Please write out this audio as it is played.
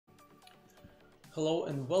Hello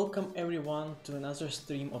and welcome everyone to another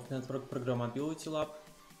stream of Network Programmability Lab.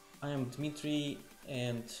 I am Dmitry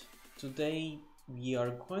and today we are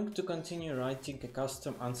going to continue writing a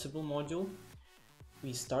custom Ansible module.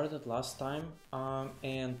 We started last time well,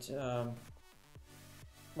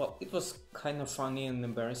 it was kind of funny and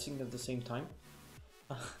embarrassing at the same time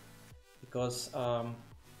because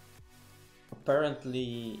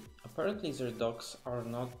apparently their docs are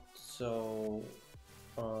not so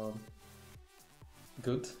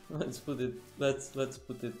good. let's put it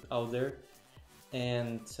out there.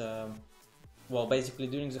 And well, basically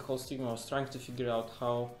during the whole stream I was trying to figure out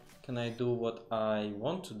how can I do what I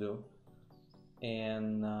want to do,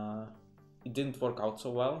 and it didn't work out so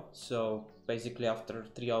well. So basically after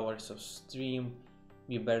 3 hours of stream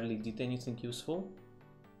we barely did anything useful.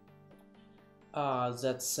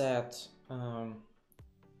 That said,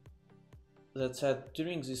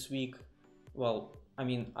 during this week, well, I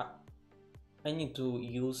mean, I need to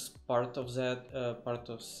use part of this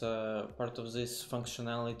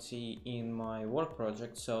functionality in my work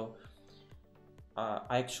project, so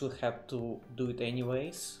I actually have to do it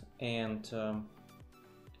anyways. And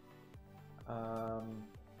well,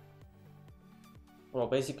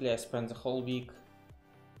 basically I spent the whole week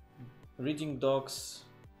reading docs,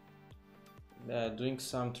 doing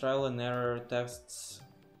some trial and error tests,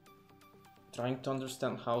 trying to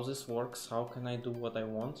understand how this works, how can I do what I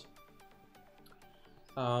want.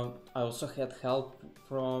 I also had help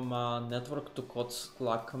from Network to Code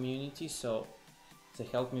Slack community, so they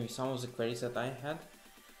helped me with some of the queries that I had.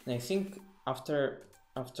 And I think after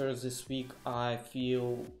this week I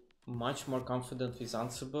feel much more confident with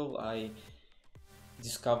Ansible. I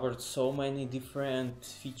discovered so many different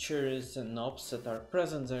features and knobs that are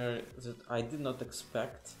present there that I did not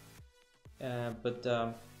expect, but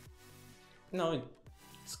no,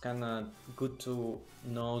 it's kind of good to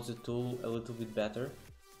know the tool a little bit better.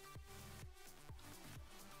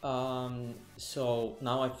 So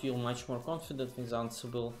now I feel much more confident with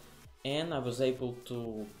Ansible, and I was able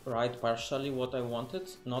to write partially what I wanted,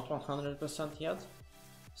 not 100% yet.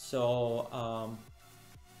 So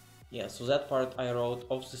yeah, so that part I wrote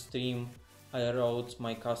off the stream. I wrote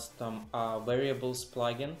my custom variables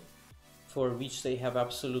plugin, for which they have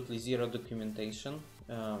absolutely zero documentation.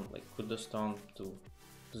 Like kudos to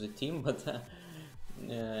the team, but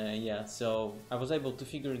yeah, so I was able to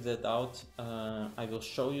figure that out. I will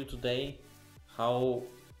show you today how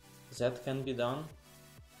that can be done.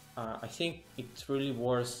 I think it's really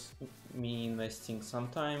worth me investing some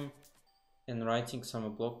time and writing some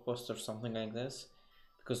blog post or something like this,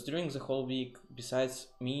 because during the whole week, besides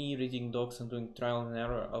me reading docs and doing trial and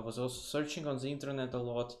error, I was also searching on the internet a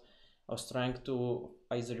lot. I was trying to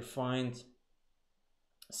either find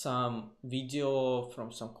some video from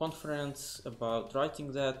some conference about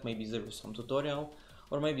writing that, maybe there was some tutorial,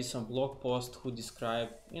 or maybe some blog post who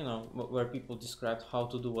described, you know, where people described how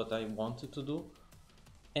to do what I wanted to do.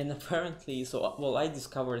 And apparently, so well, I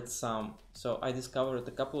discovered some. So I discovered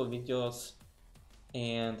a couple of videos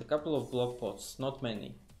and a couple of blog posts, not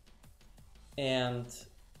many. And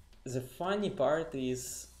the funny part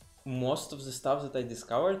is most of the stuff that I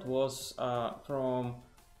discovered was from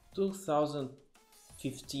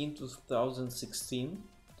 2015 to 2016,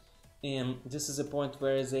 and this is a point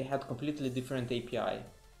where they had completely different API.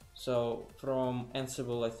 So from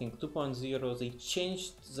Ansible, I think 2.0, they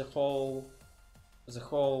changed the whole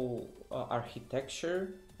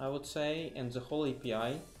architecture, I would say, and the whole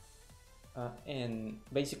API. And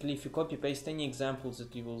basically, if you copy paste any examples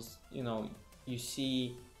that you will, you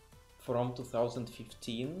see from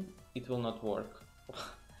 2015, it will not work.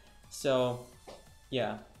 So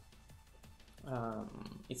yeah,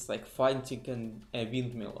 it's like fighting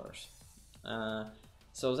windmillers.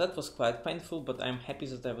 So that was quite painful, but I'm happy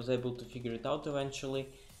that I was able to figure it out eventually.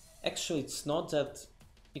 Actually, it's not that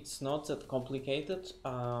complicated.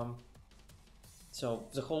 So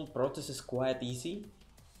the whole process is quite easy.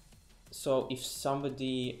 So if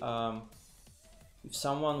somebody, if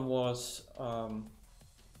someone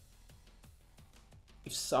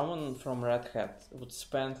from Red Hat would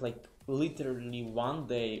spend like literally 1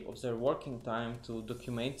 day of their working time to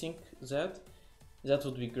documenting that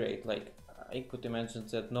would be great. Like, I could imagine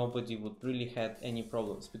that nobody would really had any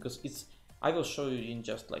problems, because I will show you in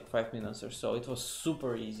just like 5 minutes or so. It was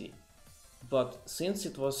super easy, but since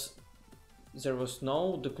there was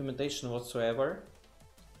no documentation whatsoever,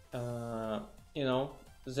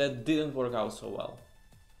 that didn't work out so well.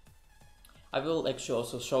 I will actually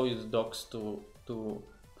also show you the docs to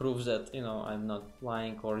prove that, I'm not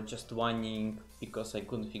lying or just whining because I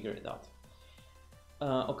couldn't figure it out.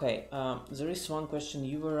 Okay, there is one question.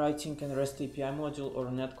 You were writing a REST API module or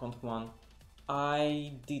netconf one?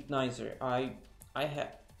 I did neither. I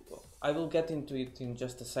will get into it in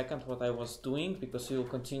just a second what I was doing, because we will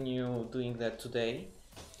continue doing that today.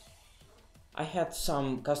 I had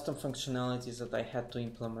some custom functionalities that I had to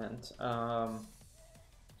implement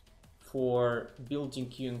for building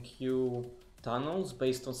Q&Q tunnels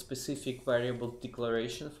based on specific variable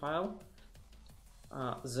declaration file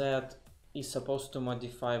that is supposed to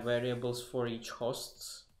modify variables for each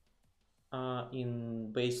hosts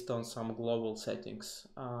based on some global settings.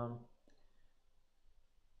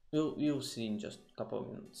 We'll see in just a couple of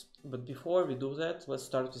minutes. But before we do that, let's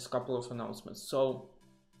start with a couple of announcements. So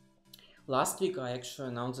last week I actually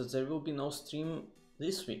announced that there will be no stream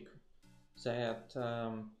this week.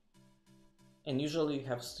 And usually we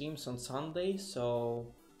have streams on Sunday,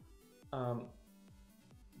 so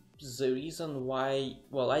the reason why,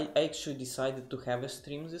 well, I actually decided to have a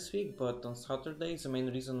stream this week, but on Saturday, the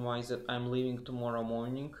main reason why is that I'm leaving tomorrow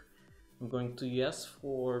morning. I'm going to US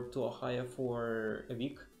to Ohio for a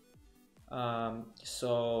week.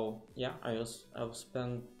 So yeah, I will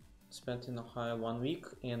spend in Ohio 1 week,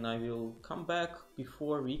 and I will come back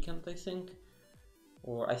before weekend, I think,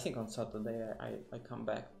 or I think on Saturday I come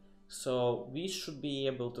back. So we should be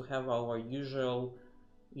able to have our usual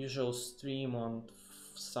stream on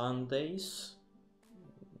Sundays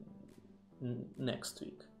next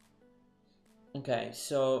week. Okay,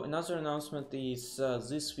 so another announcement is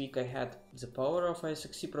this week I had the Power of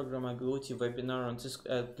ISXC Programmability webinar on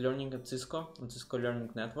Learning at Cisco, on Cisco Learning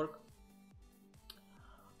Network.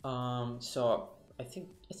 So I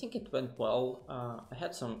think it went well. I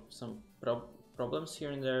had some problems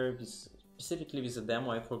here and there, specifically with the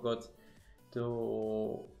demo. I forgot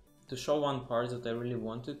to show one part that I really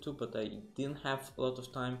wanted to, but I didn't have a lot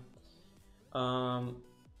of time.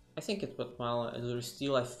 I think it went well.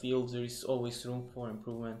 I feel there is always room for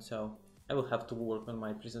improvement, so I will have to work on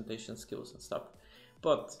my presentation skills and stuff.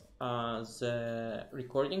 But the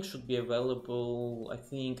recording should be available, I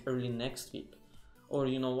think, early next week. Or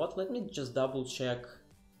you know what, let me just double check.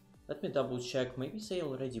 Maybe they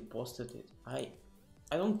already posted it.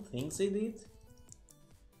 I don't think they did,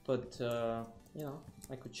 but you know,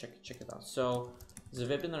 I could check it out. So the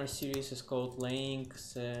webinar series is called Laying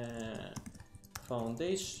the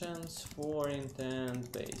Foundations for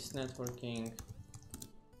Intent-Based Networking.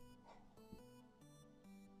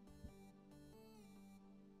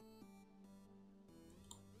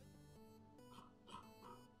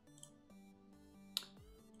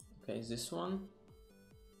 Okay, is this one?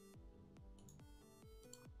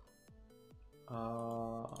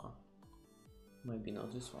 Maybe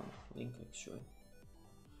not this one. Link actually.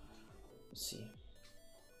 Let's see.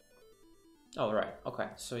 All right. Okay.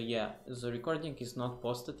 So yeah, the recording is not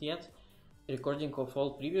posted yet. The recording of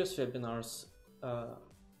all previous webinars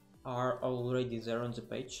are already there on the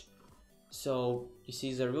page. So you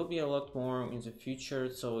see, there will be a lot more in the future.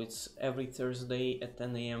 So it's every Thursday at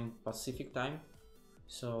 10 a.m. Pacific time.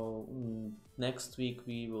 So next week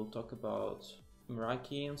we will talk about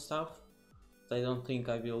Meraki and stuff. I don't think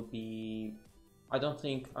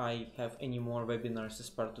I have any more webinars as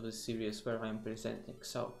part of the series where I'm presenting.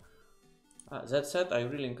 So that said, I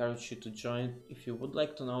really encourage you to join if you would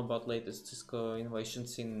like to know about latest Cisco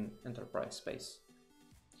innovations in enterprise space.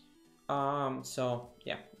 So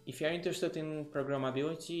yeah, if you're interested in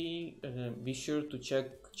programmability, be sure to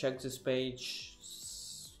check this page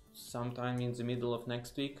sometime in the middle of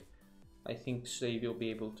next week. I think they will be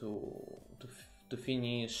able to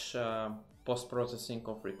finish post-processing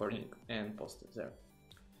of recording and post it there.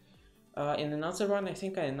 In another one, I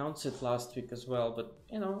think I announced it last week as well, but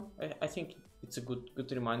you know, I think it's a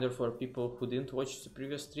good reminder for people who didn't watch the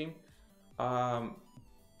previous stream.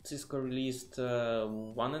 Cisco released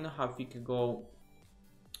 1.5 weeks ago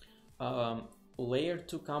Layer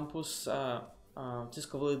 2 Campus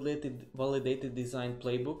Cisco validated design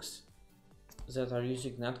playbooks that are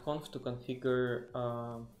using netconf to configure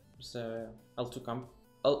the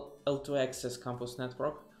L2 access campus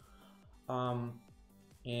network,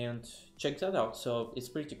 and check that out. So it's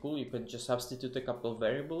pretty cool. You can just substitute a couple of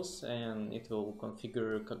variables and it will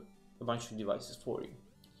configure a bunch of devices for you.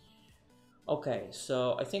 Okay,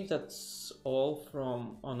 so I think that's all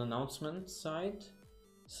from on announcement side.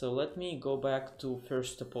 So let me go back to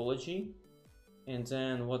first topology and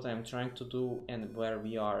then what I'm trying to do and where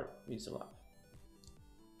we are with the lab.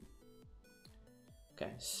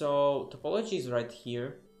 Okay, so topology is right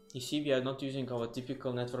here. You see, we are not using our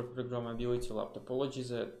typical network programmability lab topology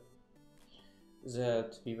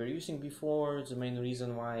that we were using before. The main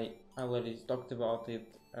reason why I already talked about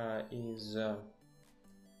it is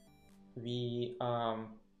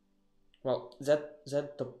well,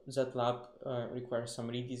 that lab requires some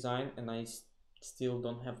redesign, and I still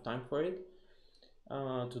don't have time for it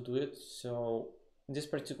to do it. So in this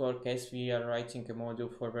particular case, we are writing a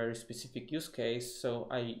module for a very specific use case. So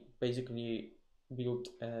I basically built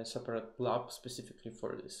a separate lab specifically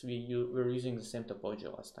for this. We're using the same topology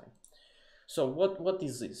last time. So what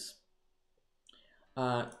is this?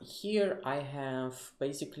 Here I have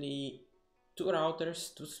basically two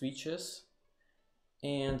routers, two switches,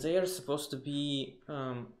 and they are supposed to be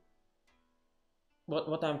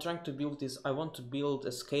what I'm trying to build is I want to build a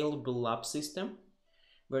scalable lab system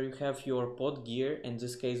where you have your pod gear. In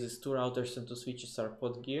this case, these two routers and two switches are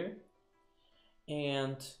pod gear,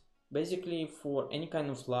 and basically for any kind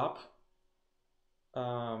of lab,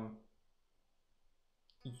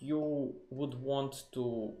 you would want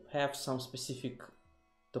to have some specific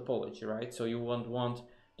topology, right? So you won't want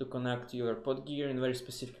to connect your pod gear in a very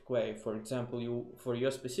specific way. For example, for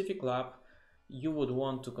your specific lab, you would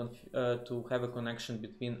want to have a connection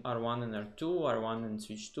between R1 and R2, R1 and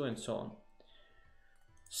switch 2, and so on.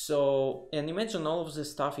 So, and imagine all of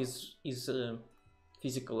this stuff is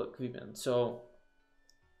physical equipment. So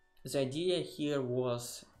the idea here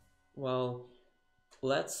was, well,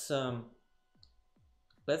 let's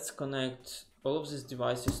connect all of these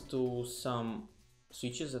devices to some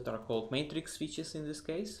switches that are called matrix switches in this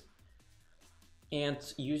case, and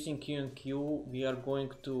using Q&Q we are going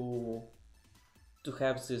to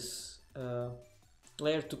have this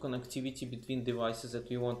layer 2 connectivity between devices that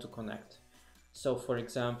we want to connect. So for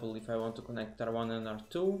example, if I want to connect R1 and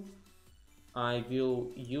R2, I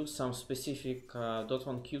will use some specific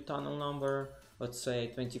 .1Q tunnel number, let's say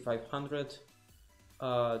 2500,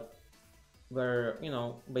 where, you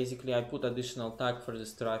know, basically I put additional tag for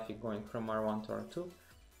this traffic going from R1 to R2.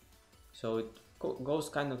 So it goes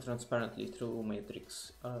kind of transparently through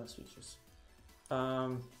matrix switches.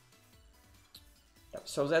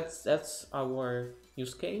 So that's our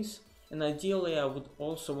use case. And ideally I would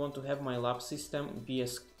also want to have my lab system be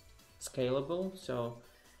scalable. So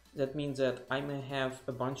that means that I may have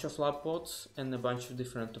a bunch of lab pods and a bunch of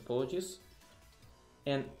different topologies.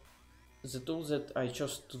 And the tool that I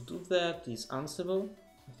chose to do that is Ansible.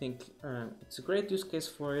 I think it's a great use case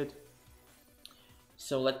for it.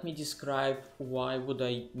 So let me describe why would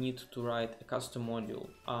I need to write a custom module.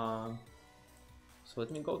 So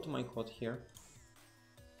let me go to my code here.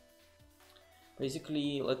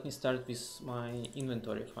 Basically, let me start with my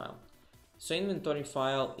inventory file. So inventory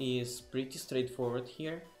file is pretty straightforward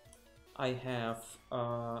here. I have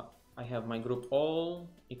my group all.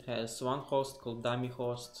 It has one host called dummy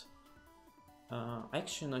host.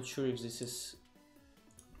 Actually not sure if this is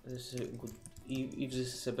a good, if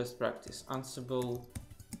this is a best practice. Ansible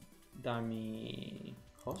dummy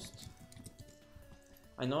host.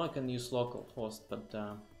 I know I can use local host, but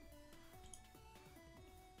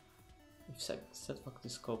if set factory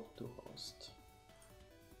scope to host.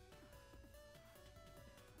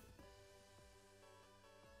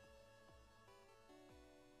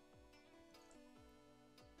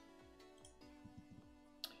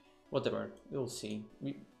 Whatever, we'll see.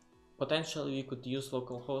 Potentially we could use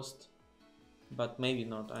localhost, but maybe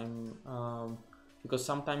not. Because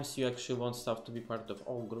sometimes you actually want stuff to be part of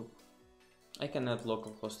all group. I can add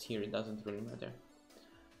localhost here, it doesn't really matter.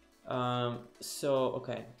 So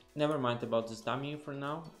okay, never mind about this dummy for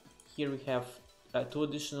now. Here we have two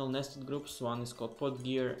additional nested groups. One is called pod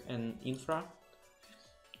gear and infra.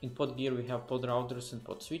 In pod gear we have pod routers and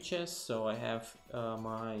pod switches. So I have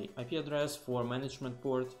my IP address for management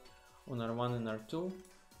port on R1 and R2.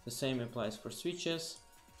 The same applies for switches.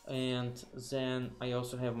 And then I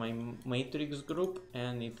also have my matrix group,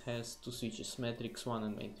 and it has two switches, matrix 1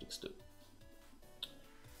 and matrix 2.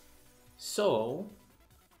 So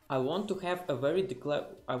I want to have a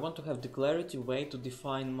declarative way to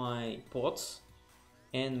define my pods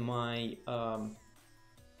and my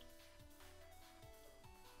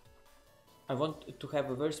I want to have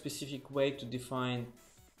a very specific way to define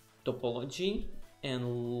topology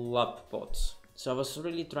and lab pods. So I was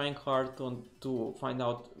really trying hard to find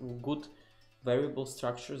out good variable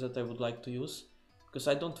structures that I would like to use, because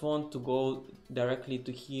I don't want to go directly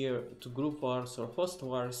to here to group vars or host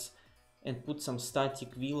vars and put some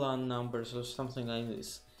static VLAN numbers or something like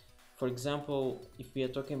this. For example, if we are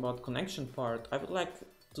talking about connection part, I would like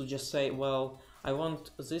to just say, well, I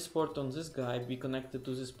want this port on this guy be connected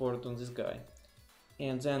to this port on this guy.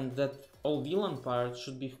 And then that all VLAN part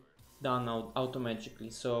should be done out automatically.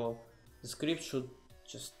 So the script should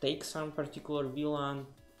just take some particular VLAN,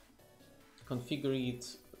 configure it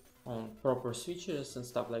on proper switches and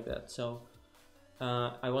stuff like that. So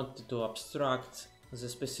I wanted to abstract the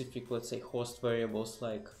specific, let's say, host variables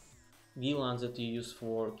like VLANs that you use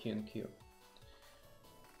for Q&Q.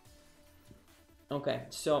 Okay,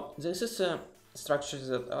 so this is a structure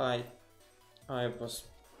that I was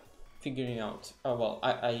figuring out. Well,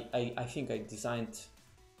 I think I designed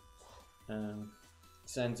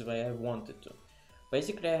the way I wanted to.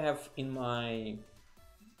 Basically, I have in my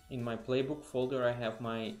playbook folder, I have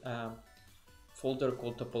my folder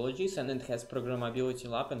called topologies, and it has programmability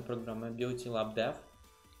lab and programmability lab dev.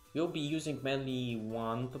 We'll be using mainly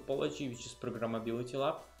one topology, which is programmability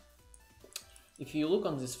lab. If you look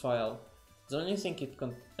on this file, the only thing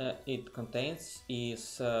it contains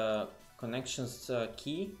is connections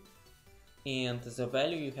key, and the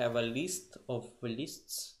value you have a list of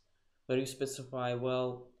lists where you specify,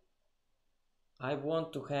 well, I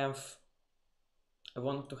want to have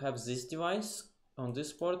this device on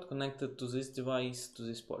this port connected to this device to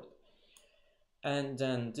this port, and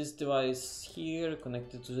then this device here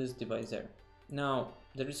connected to this device there. Now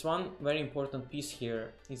there is one very important piece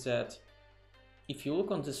here, is that if you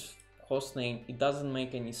look on this host name, it doesn't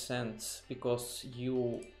make any sense because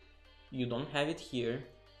you don't have it here,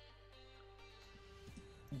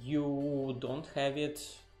 you don't have it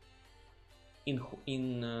in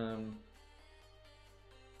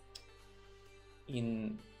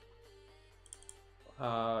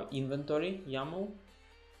inventory YAML,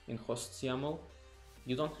 in hosts YAML.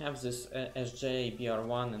 You don't have this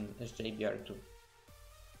sjbr1 and sjbr2.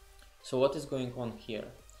 So what is going on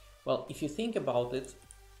here? Well, if you think about it,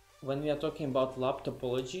 when we are talking about lab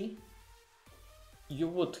topology, you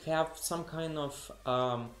would have some kind of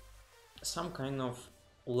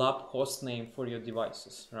lab host name for your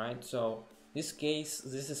devices, right? So in this case,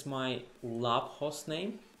 this is my lab host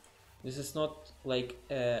name. This is not like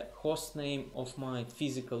a host name of my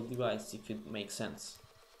physical device, if it makes sense.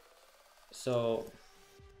 So,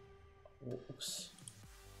 oops.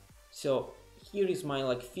 So here is my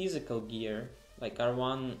like physical gear, like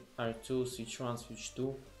R1, R2, switch 1, switch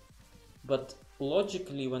 2. But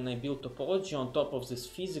logically, when I build topology on top of this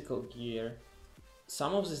physical gear,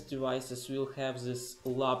 some of these devices will have this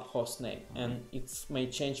lab host name, and it may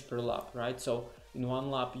change per lab, right? So in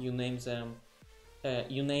one lab you name them,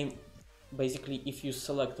 basically if you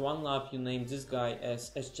select one lab, you name this guy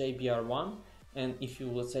as sjbr1, and if you,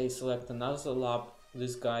 let's say, select another lab,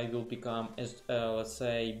 this guy will become as let's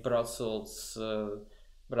say Brussels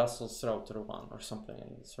router 1 or something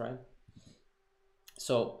like this, right?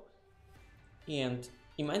 So, and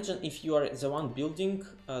imagine if you are the one building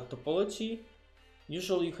topology,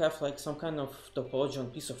 usually you have like some kind of topology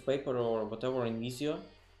on piece of paper or whatever in Visio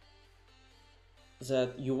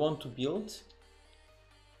that you want to build,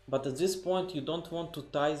 but at this point you don't want to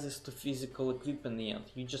tie this to physical equipment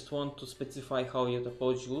yet. You just want to specify how your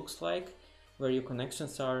topology looks like, where your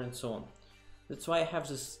connections are, and so on. That's why I have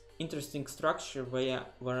this interesting structure where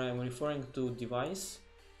I'm referring to device,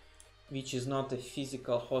 which is not a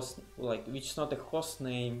physical host, like which is not a host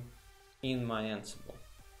name in my Ansible.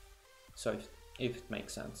 So if it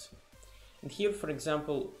makes sense. And here, for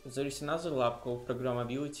example, there is another lab called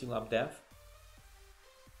programmability lab dev,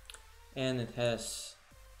 and it has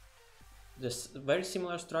this very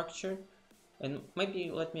similar structure. And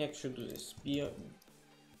maybe let me actually do this.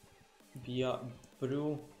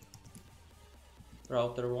 Brew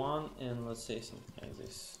router 1, and let's say something like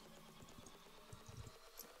this.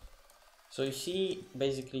 So you see,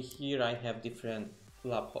 basically here I have different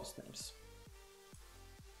lab host names.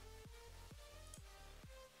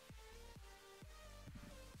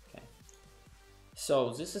 Okay.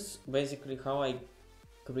 So this is basically how I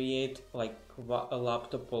create like a lab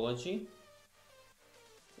topology.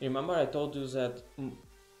 Remember I told you that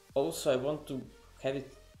also I want to have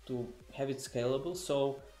it scalable,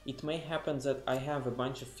 so it may happen that I have a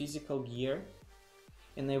bunch of physical gear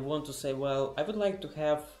and I want to say, well, I would like to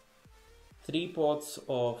have 3 ports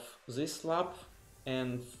of this lab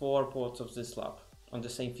and 4 ports of this lab on the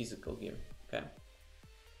same physical gear. Okay.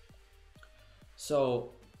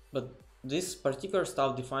 So, but this particular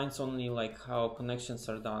stuff defines only like how connections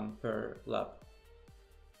are done per lab.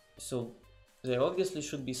 So there obviously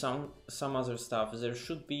should be some other stuff. There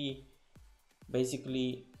should be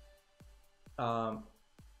basically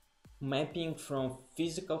mapping from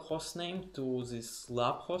physical hostname to this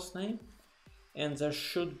lab hostname, and there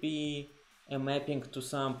should be a mapping to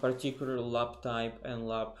some particular lab type and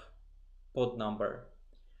lab pod number.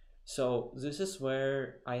 So this is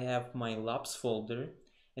where I have my labs folder,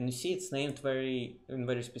 and you see it's named in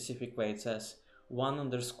very specific way. It says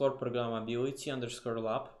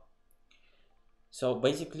 1_programmability_lab. So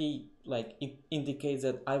basically, like, it indicates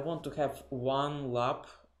that I want to have one lab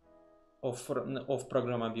of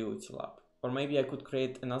programmability lab, or maybe I could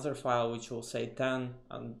create another file which will say 10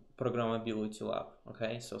 programmability lab.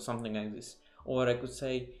 Okay, so something like this. Or I could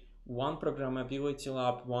say one programmability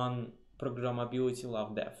lab, one programmability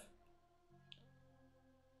lab dev.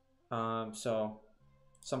 So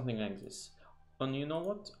something like this. And you know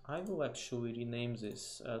what? I will actually rename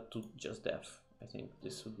this to just dev. I think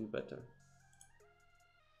this would be better.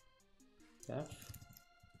 Dev.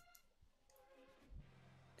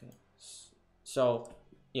 Okay. So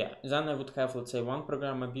yeah, then I would have, let's say, one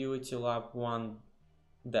programmability lab, one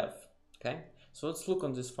dev. Okay. So let's look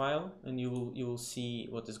on this file, and you will see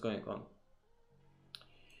what is going on.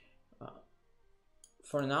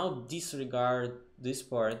 For now, disregard this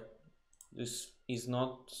part. This is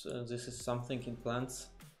not. This is something in plans.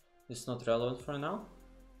 It's not relevant for now.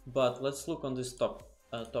 But let's look on this top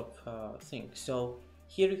thing. So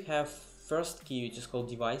here you have first key, which is called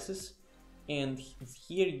devices, and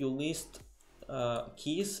here you list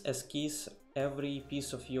keys as keys every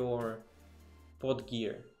piece of your pod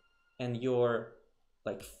gear and your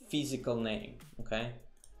like physical name. Okay,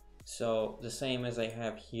 so the same as I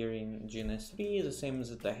have here in GNS3, the same as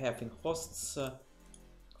that I have in hosts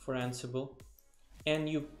for Ansible, and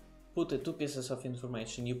you put two pieces of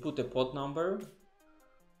information. You put a pod number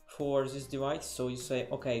for this device, so you say,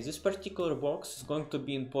 okay, this particular box is going to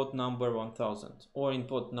be in pod number 1000 or in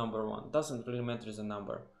pod number 1, doesn't really matter the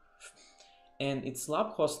number, and its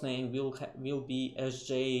lab host name will be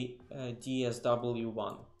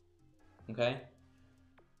sjdsw1. Okay,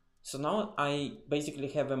 so now I basically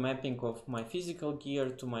have a mapping of my physical gear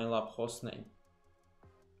to my lab host name,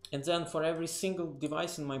 and then for every single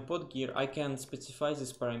device in my pod gear I can specify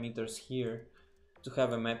these parameters here to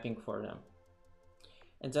have a mapping for them.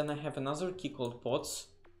 And then I have another key called pods,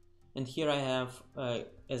 and here I have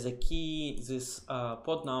as a key this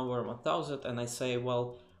pod number 1000, and I say,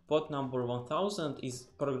 well, pod number 1000 is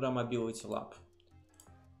programmability lab.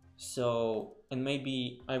 So, and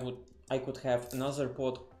maybe I could have another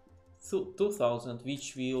pod 2000,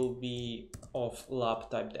 which will be of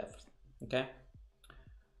lab type dev. Okay.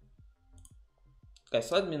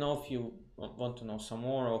 Guys, let me know if you want to know some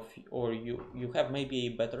more, or you have maybe a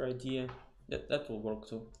better idea. That will work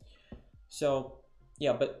too. So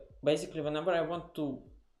yeah, but basically whenever I want to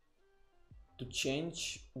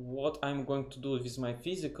change what I'm going to do with my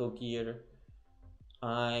physical gear,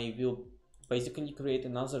 I will basically create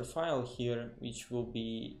another file here, which will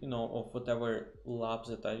be, you know, of whatever labs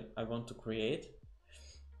that I want to create,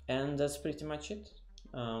 and that's pretty much it.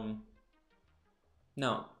 Now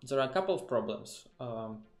there are a couple of problems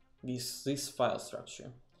with this file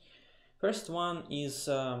structure. First one is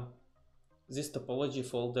this topology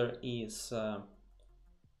folder is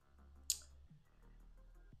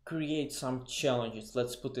create some challenges,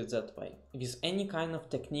 let's put it that way. With any kind of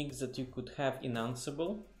techniques that you could have in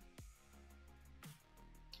Ansible,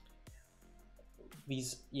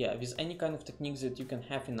 with any kind of techniques that you can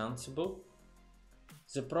have in Ansible,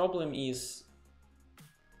 the problem is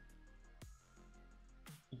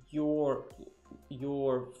your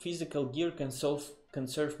physical gear can serve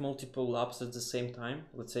multiple labs at the same time.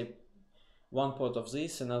 Let's say one pod of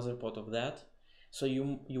this, another pod of that. So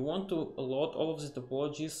you want to load all of the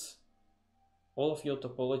topologies, all of your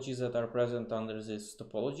topologies that are present under this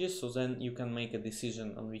topology, so then you can make a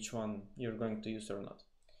decision on which one you're going to use or not.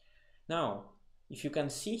 Now, if you can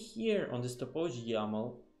see here on this topology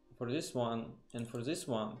YAML, for this one and for this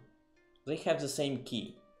one, they have the same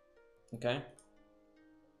key. Okay.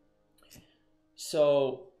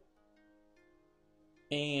 So,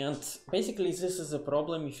 and basically this is a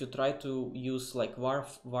problem if you try to use like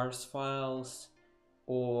vars files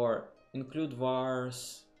or include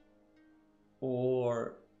vars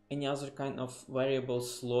or any other kind of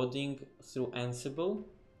variables loading through Ansible.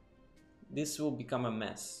 This will become a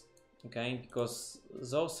mess, okay, because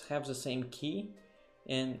those have the same key,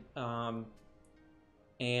 and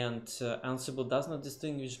Ansible does not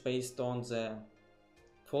distinguish based on the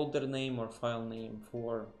folder name or file name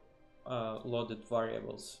for loaded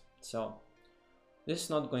variables. So this is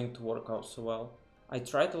not going to work out so well. I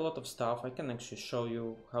tried a lot of stuff. I can actually show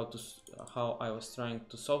you how I was trying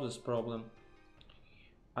to solve this problem.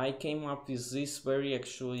 I came up with this very,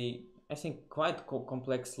 actually, I think quite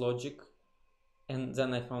complex logic, and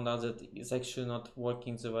then I found out that it's actually not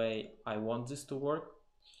working the way I want this to work.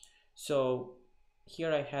 So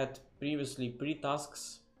here I had previously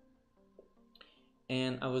pre-tasks,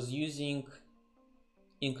 and I was using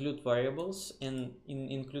include variables, and in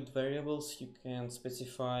include variables you can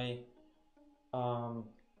specify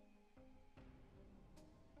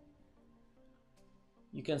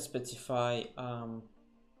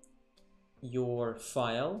your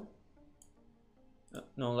file.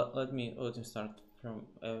 No, let me start from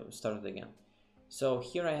start again. So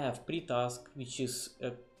here I have pre-task, which is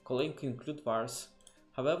calling include vars.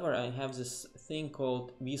 However, I have this thing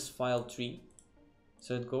called this file tree.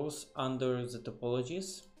 So it goes under the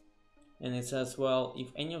topologies, and it says, well,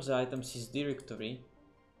 if any of the items is directory,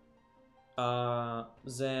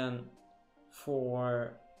 then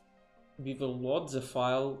we will load the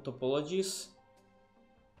file topologies,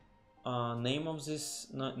 name of this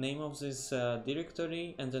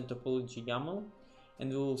directory, and then topology YAML, and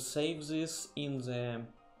we will save this in the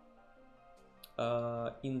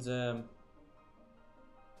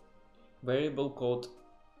variable code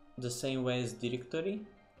the same way as directory.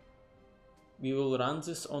 We will run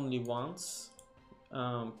this only once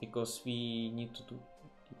because we need to do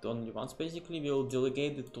it only once. Basically, we will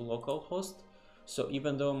delegate it to localhost. So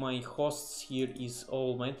even though my hosts here is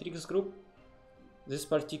all matrix group, this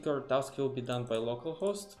particular task will be done by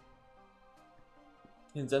localhost.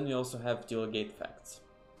 And then we also have delegate facts.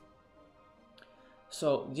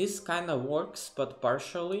 So this kind of works, but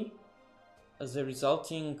partially. The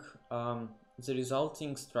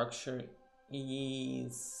resulting structure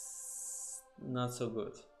is not so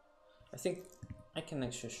good. I think I can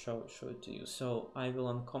actually show it to you. So I will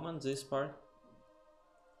uncomment this part,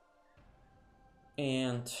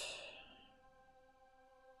 and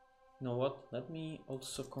you know what? Let me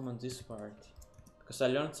also comment this part, because I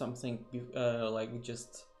learned something like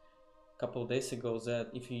just a couple days ago,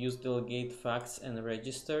 that if you use delegate facts and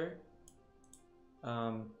register,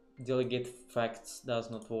 delegate facts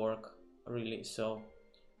does not work really. So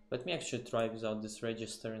let me actually try without this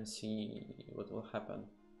register and see what will happen.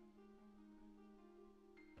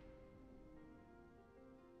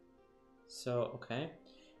 So okay,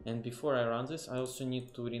 and before I run this, I also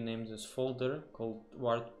need to rename this folder called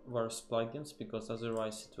wars plugins, because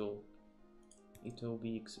otherwise it will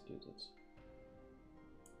be executed.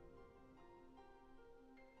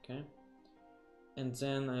 Okay. And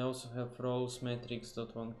then I also have roles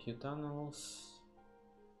matrix.1qtunnels.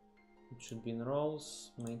 It should be in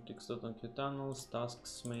roles matrix.1qtunnels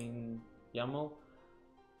tasks main YAML.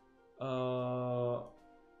 I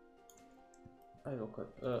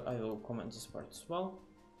will comment this part as well.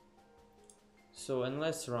 So, and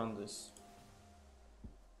let's run this.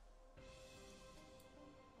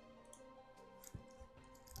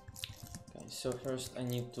 Okay, so first I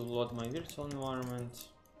need to load my virtual environment.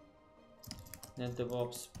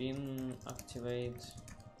 NetDevOps pin activate.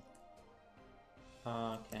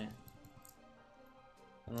 Okay.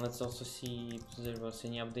 And let's also see if there was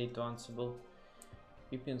any update to Ansible.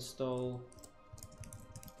 pip install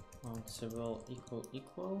Ansible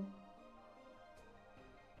equal.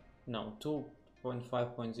 No,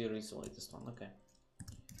 2.5.0 is the latest one. Okay.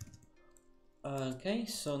 Okay,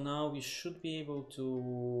 so now we should be able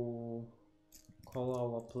to call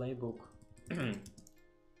our playbook.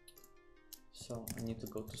 So I need to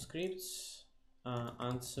go to scripts,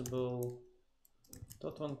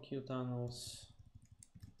 Ansible.1qtunnels,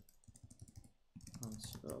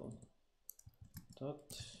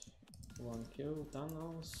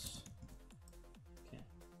 Ansible.1qtunnels. Okay.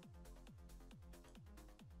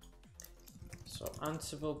 So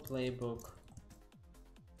Ansible playbook,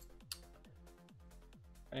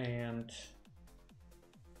 and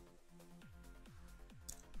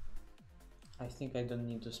I think I don't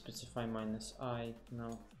need to specify -i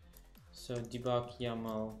now. So debug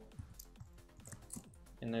YAML,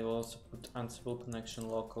 and I will also put Ansible connection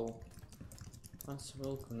local.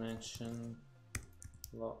 Ansible connection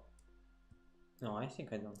no, I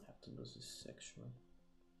think I don't have to do this actually.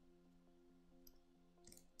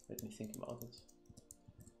 Let me think about it.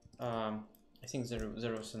 I think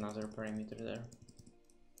there was another parameter there.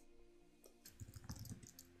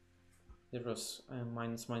 There was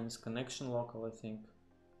minus connection local, I think.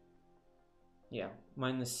 Yeah,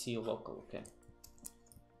 -c local, okay.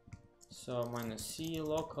 So -c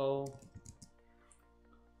local,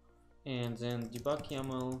 and then debug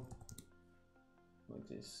YAML like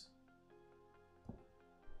this.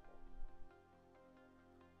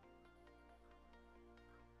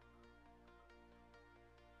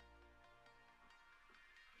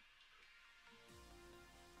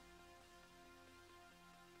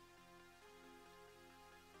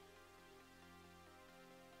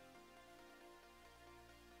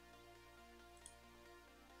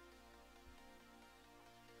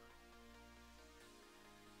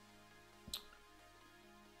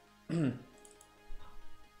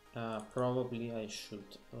 Probably I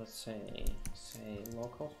should, let's say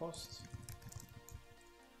localhost.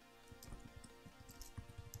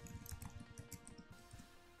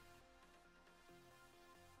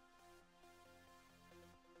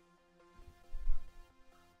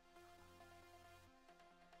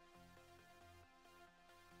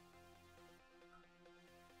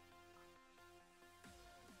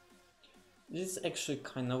 this actually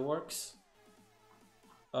kind of works.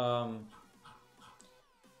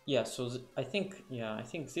 Yeah, so I think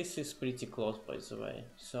this is pretty close, by the way.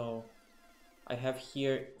 So I have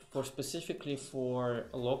here specifically for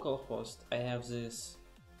localhost, I have this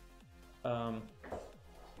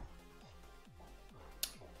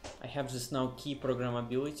now key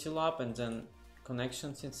programmability lab and then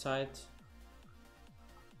connections inside.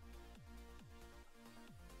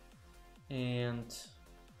 And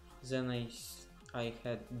then I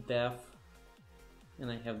had dev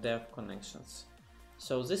and I have dev connections.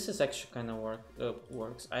 So this is actually kind of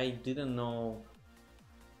works. I didn't know.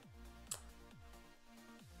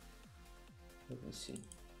 Let me see.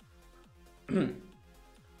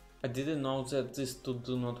 I didn't know that these two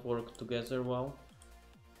do not work together well.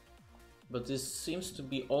 But this seems to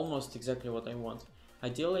be almost exactly what I want.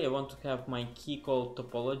 Ideally, I want to have my key called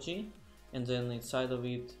topology, and then inside of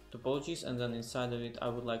it topologies, and then inside of it I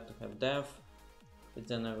would like to have dev, and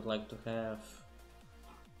then I would like to have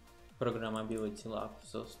programmability lab,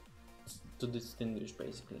 so to distinguish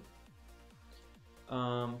basically.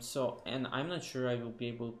 So, and I'm not sure I will be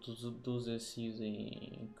able to do this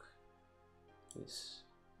using this.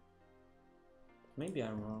 Maybe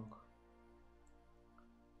I'm wrong.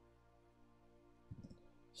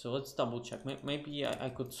 So let's double check. Maybe I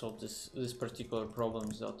could solve this particular problem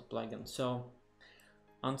without the plugin. So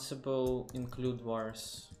Ansible include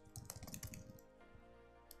vars.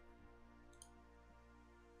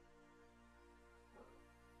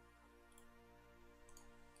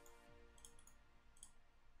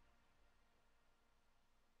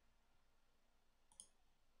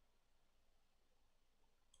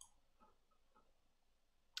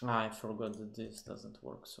 I forgot that this doesn't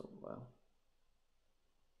work so well.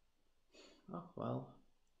 Oh well.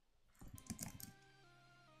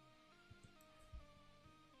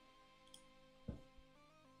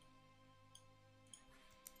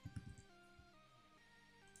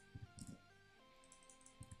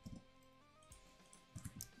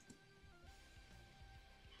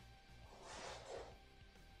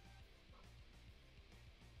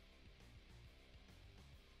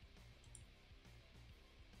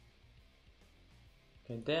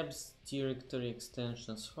 Okay, debs directory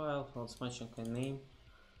extensions file matching a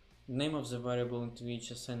name of the variable into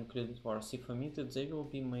which assigned included vars. If omitted, they will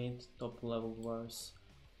be made top level vars.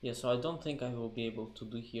 Yeah, so I don't think I will be able to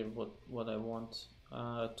do here what I want,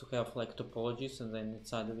 to have like topologies and then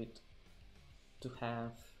inside of it to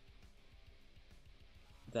have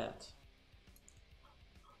that.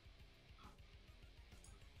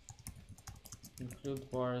 Include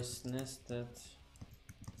vars nested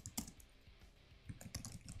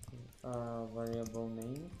variable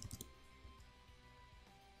name.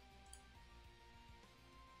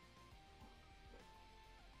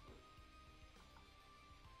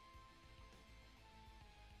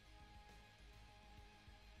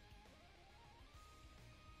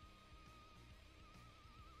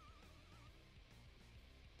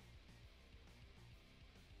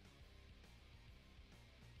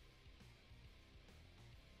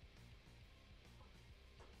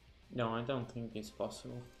 No, I don't think it's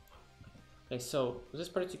possible. Okay, so this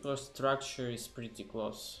particular structure is pretty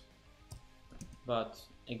close, but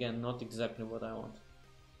again, not exactly what I want.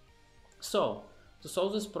 So to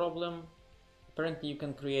solve this problem, apparently you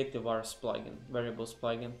can create the vars plugin, variables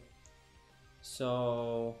plugin.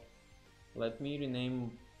 So let me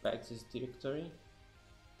rename back this directory.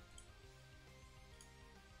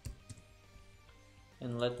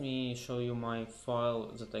 And let me show you my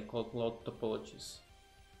file that I called load topologies.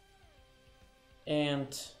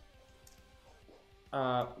 And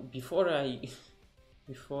before I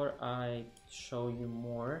show you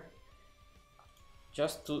more,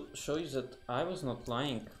 just to show you that I was not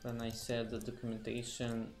lying when I said the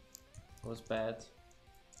documentation was bad,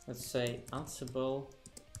 let's say Ansible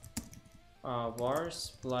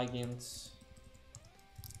vars plugins,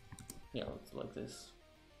 yeah, like this.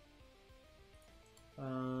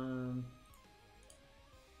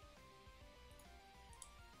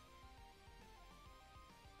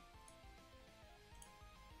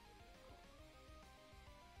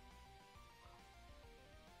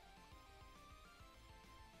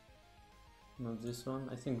 Not this one.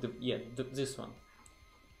 I think this one.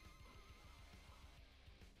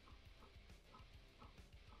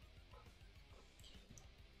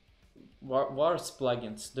 Vars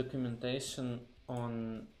plugins documentation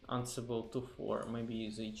on Ansible 2.4.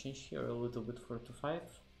 Maybe they change here a little bit for 2.5.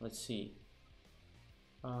 Let's see.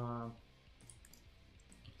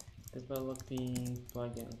 Developing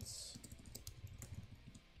plugins.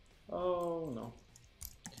 Oh no.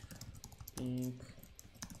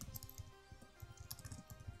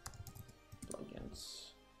 plugins.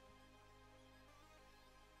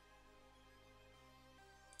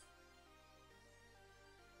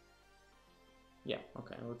 Yeah,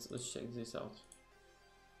 okay, let's check this out.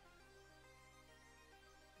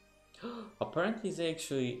 Apparently they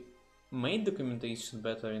actually made documentation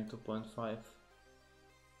better in 2.5.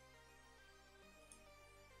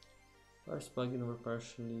 First plugin were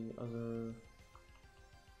partially other.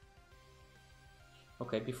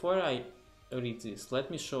 Okay, before I read this, let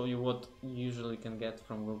me show you what you usually can get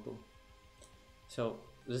from Google. So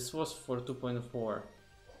this was for 2.4.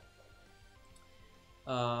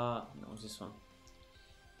 No, this one.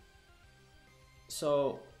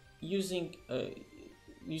 So using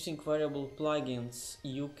variable plugins,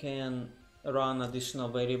 you can run additional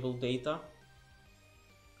variable data,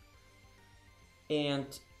 and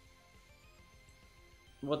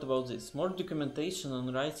what about this? More documentation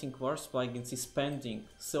on writing vars plugins is pending,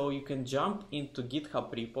 so you can jump into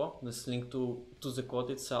GitHub repo, this link to the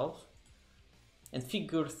code itself, and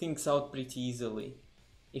figure things out pretty easily.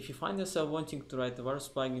 If you find yourself wanting to write vars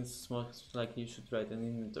plugins, it's most likely you should write an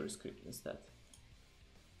inventory script instead.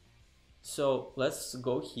 So let's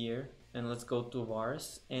go here and let's go to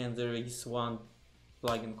vars, and there is one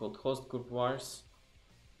plugin called host group vars.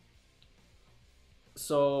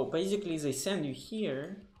 So basically they send you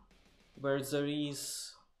here where there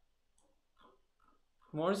is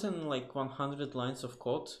more than like 100 lines of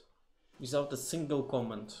code without a single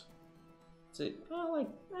comment. So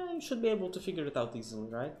you should be able to figure it out easily,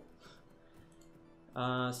 right?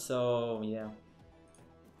 So yeah.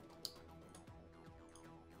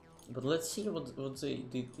 But let's see what they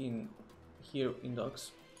did in here in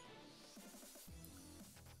docs.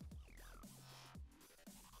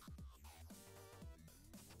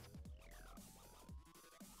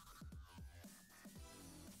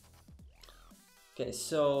 Okay,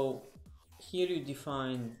 so here you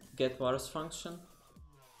define getVars function.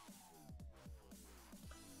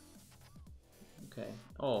 Okay.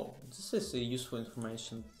 Oh, this is useful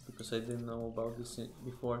information because I didn't know about this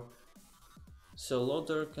before. So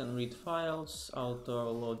loader can read files,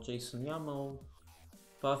 auto load JSON YAML.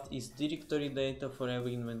 Path is directory data for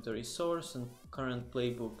every inventory source and current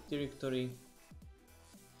playbook directory.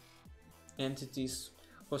 Entities,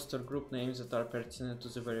 host or group names that are pertinent to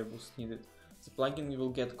the variables needed. The plugin will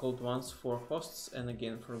get called once for hosts and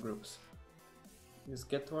again for groups. This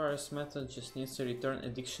getVars method just needs to return a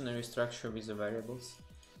dictionary structure with the variables.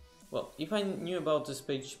 Well, if I knew about this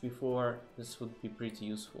page before, this would be pretty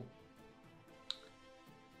useful.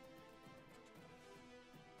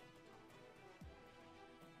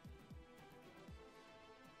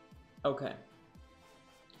 Okay,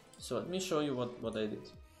 so let me show you what I did.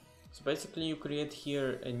 So basically you create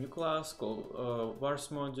here a new class called vars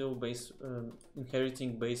module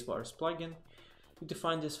inheriting base vars plugin. You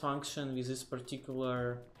define this function with this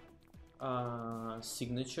particular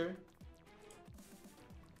signature,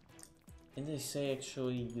 and they say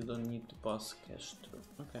actually you don't need to pass cache through.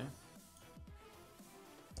 Okay.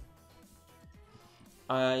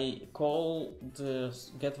 I call the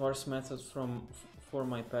getVars method for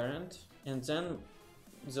my parent, and then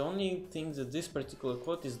the only thing that this particular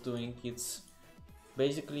code is doing, it's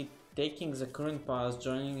basically taking the current path,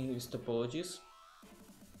 joining it with topologies,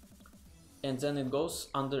 and then it goes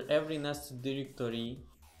under every nested directory,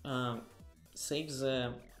 saves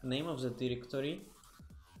the name of the directory,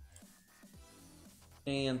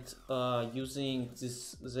 and using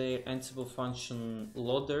their Ansible function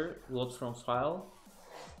load from file,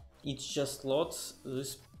 it just loads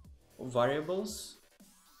these variables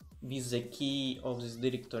with the key of this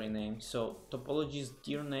directory name. So topology's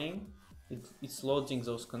dir name, it's loading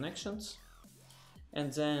those connections,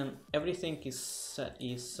 and then everything is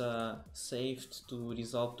saved to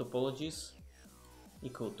result topologies,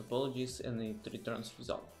 equal topologies, and it returns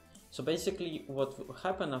result. So basically what will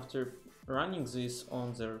happen after running this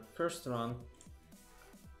on the first run,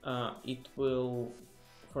 it will,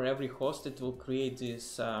 for every host, it will create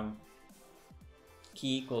this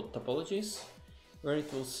key called topologies, where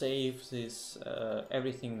it will save this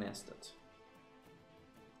everything nested.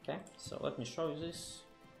 Okay, so let me show you this.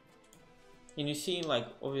 And you see, like,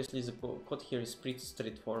 obviously the code here is pretty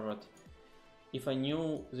straightforward. If I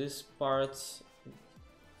knew this part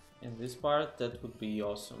and this part, that would be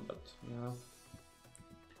awesome, but you know,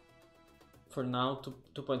 for now,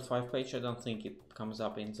 2.5 page, I don't think it comes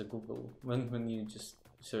up in the Google when you're just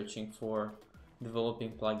searching for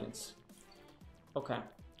developing plugins. Okay,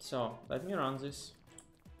 so let me run this.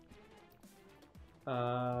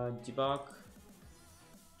 Debug.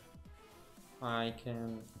 I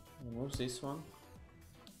can remove this one,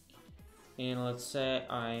 and let's say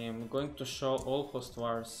I am going to show all host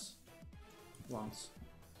vars once.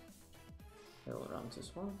 I will run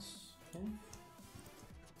this once. Okay.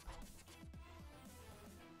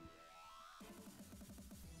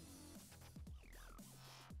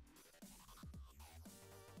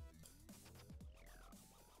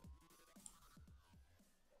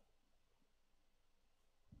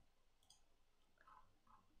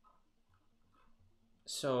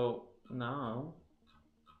 So now,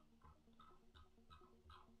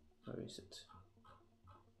 where is it?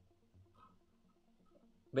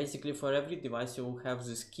 Basically, for every device you will have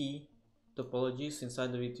this key topologies.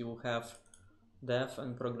 Inside of it you will have dev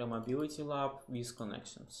and programmability lab with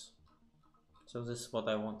connections. So this is what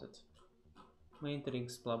I wanted.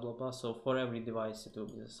 Matrix, blah blah blah. So for every device it will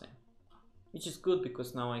be the same, which is good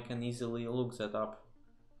because now I can easily look that up.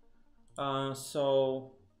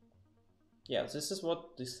 So yeah, this is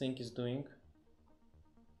what this thing is doing.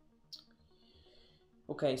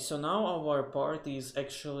 Okay, so now our part is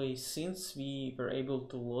actually, since we were able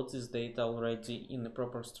to load this data already in a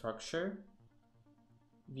proper structure,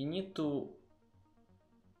 we need to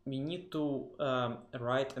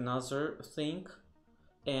write another thing.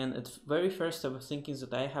 And at very first I was thinking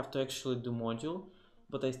that I have to actually do module,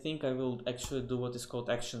 but I think I will actually do what is called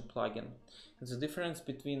action plugin. And the difference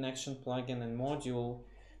between action plugin and module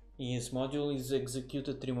is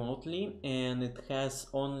executed remotely, and it has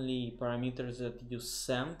only parameters that you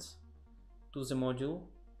send to the module,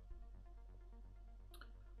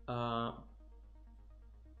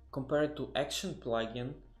 compared to action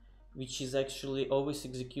plugin, which is actually always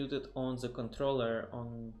executed on the controller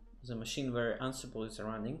on the machine where Ansible is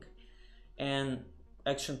running. And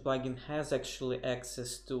action plugin has actually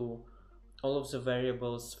access to all of the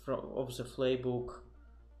variables of the playbook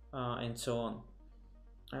and so on.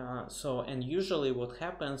 And usually what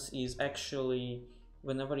happens is, actually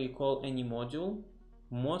whenever you call any module,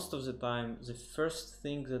 most of the time the first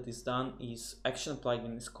thing that is done is action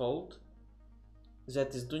plugin is called,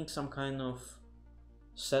 that is doing some kind of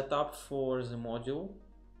setup for the module,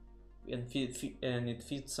 and it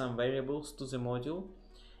feeds some variables to the module,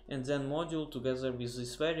 and then module together with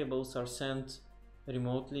these variables are sent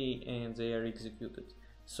remotely and they are executed.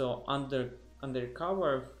 So under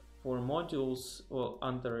cover for modules, or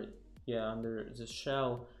under the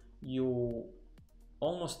shell, you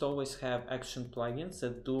almost always have action plugins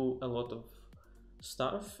that do a lot of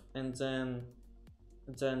stuff, and then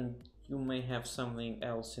you may have something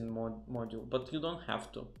else in module, but you don't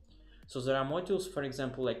have to. So there are modules, for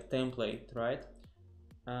example, like template, right?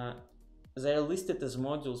 They are listed as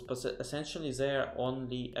modules, but essentially they are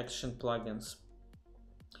only action plugins,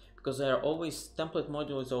 because they are always, template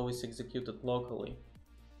module is always executed locally.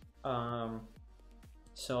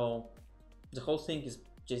 So the whole thing is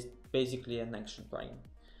just basically an action plugin.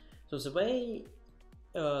 So the way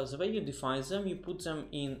you define them, you put them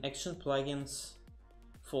in action plugins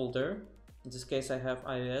folder. In this case I have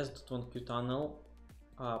ios.1qtunnel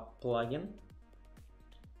plugin,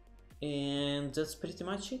 and that's pretty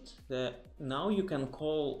much it. Now you can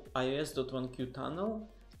call ios.1qtunnel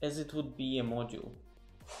as it would be a module.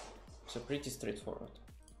 So pretty straightforward.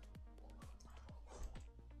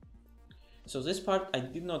 So this part I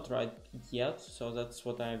did not write yet, so that's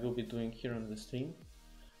what I will be doing here on the stream.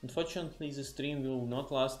 Unfortunately, the stream will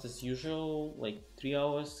not last as usual, like 3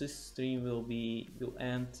 hours. This stream will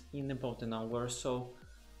end in about an hour or so,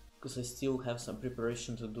 because I still have some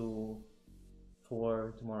preparation to do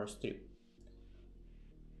for tomorrow's stream.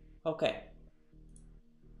 Okay,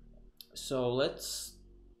 so let's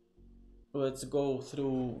go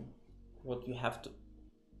through what you have to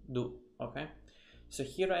do. Okay, so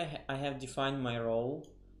here I have defined my role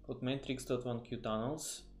called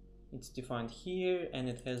matrix.1qtunnels. It's defined here, and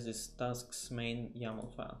it has this tasks main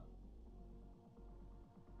YAML file.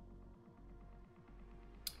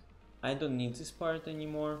 I don't need this part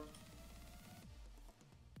anymore,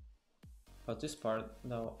 but this part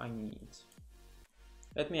though I need.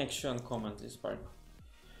 Let me actually uncomment this part.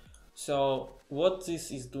 So what this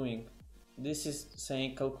is doing, this is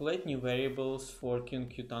saying calculate new variables for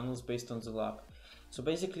qtunnels based on the lab. So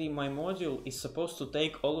basically my module is supposed to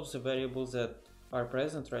take all of the variables that are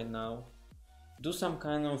present right now, do some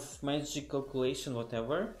kind of magic calculation,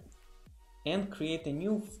 whatever, and create a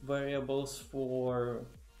new variables for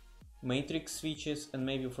matrix switches and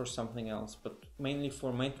maybe for something else. But mainly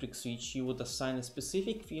for matrix switch, you would assign a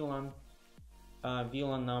specific VLAN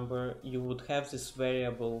number. You would have this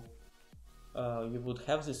variable.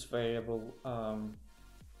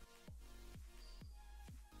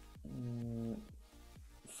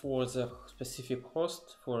 For the specific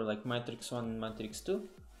host, for like matrix 1 and matrix 2.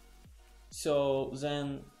 So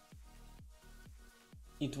then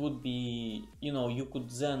it would be, you could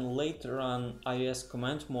then later run iOS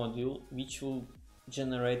command module, which will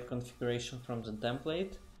generate configuration from the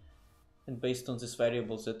template and based on these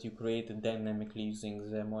variables that you created dynamically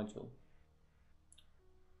using the module.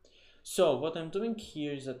 So what I'm doing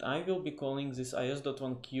here is that I will be calling this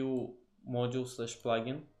ios.1q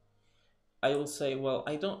module/plugin. I will say, well,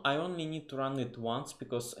 I only need to run it once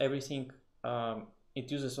because everything,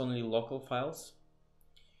 it uses only local files.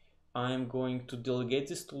 I'm going to delegate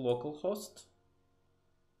this to localhost,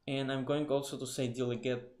 and I'm going also to say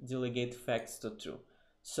delegate facts to true.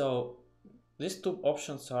 So these two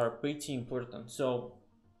options are pretty important. So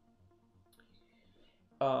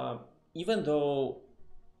even though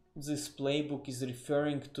this playbook is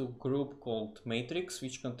referring to a group called matrix,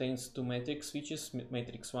 which contains two matrix switches,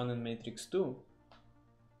 matrix 1 and matrix 2,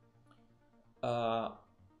 I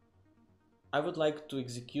would like to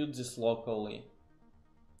execute this locally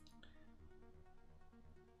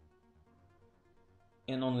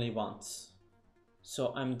and only once.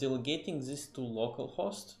 So I'm delegating this to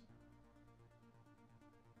localhost.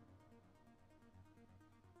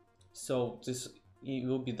 So this it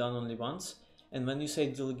will be done only once. And when you say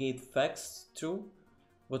delegate facts true,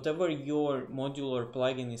 whatever your module or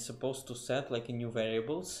plugin is supposed to set, like in new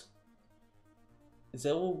variables,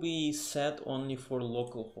 they will be set only for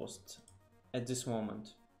localhost at this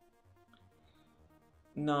moment.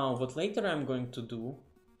 Now, what later I'm going to do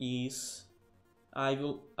is I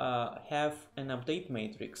will have an update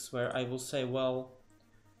matrix where I will say, well,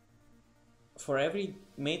 for every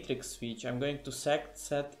matrix switch, I'm going to set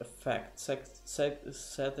a fact,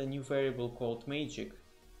 set a new variable called magic,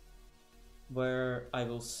 where I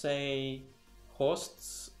will say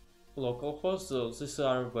hosts, localhost, so these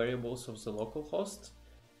are variables of the localhost,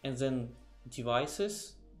 and then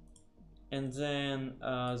devices, and then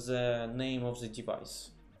the name of the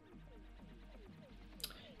device.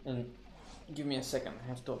 And give me a second, I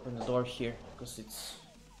have to open the door here because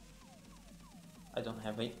I don't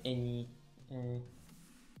have any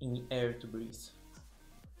air to breathe.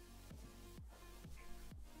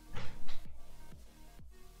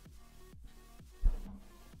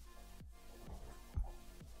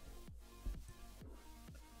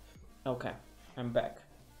 Okay, I'm back.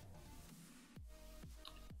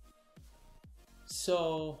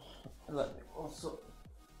 So let me also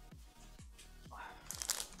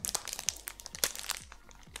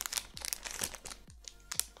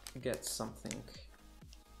get something.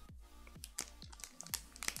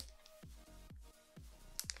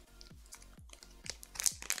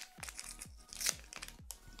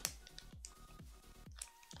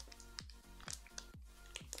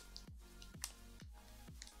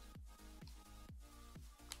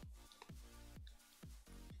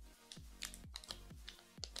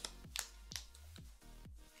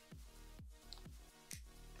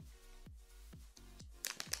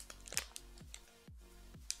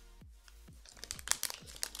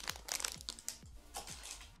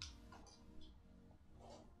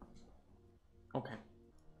 Okay.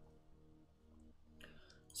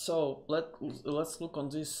 So let's look on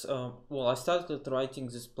this. Well, I started writing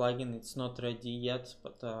this plugin. It's not ready yet,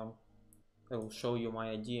 but I will show you my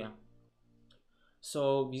idea.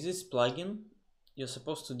 So with this plugin, you're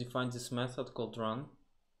supposed to define this method called run.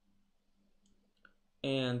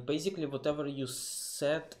 And basically whatever you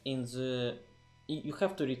set in you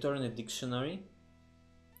have to return a dictionary.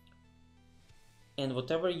 And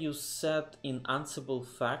whatever you set in Ansible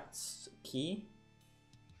facts key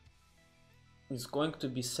is going to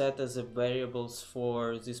be set as a variables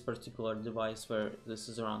for this particular device where this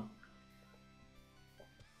is run.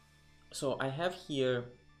 So I have here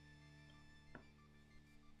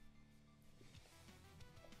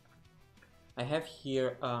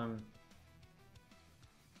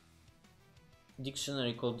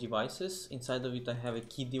dictionary called devices. Inside of it I have a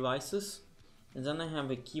key devices, and then I have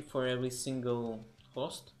a key for every single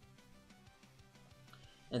host,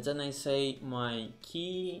 and then I say my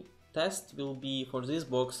key test will be for this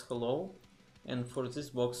box hello, and for this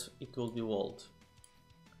box it will be world.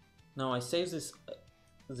 Now I save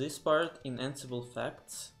this part in Ansible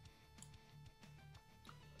facts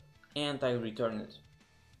and I return it.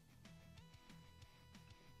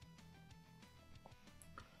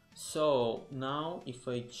 So now if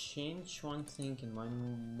I change one thing in my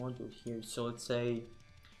module here, so let's say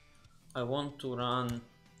I want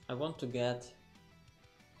to get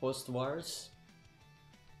host vars.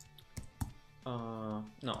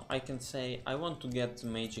 No, I can say I want to get the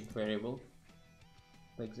magic variable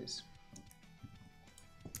like this.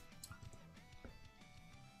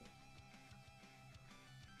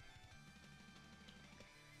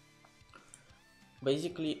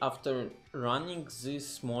 basically after running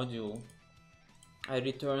this module, I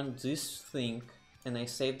returned this thing and I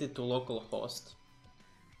saved it to localhost.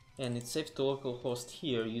 And it's saved to localhost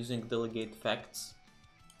here using delegate facts.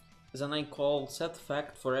 Then I call set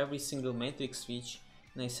fact for every single matrix switch,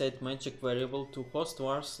 and I set magic variable to host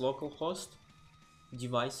vars localhost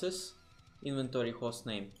devices inventory host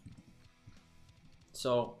name.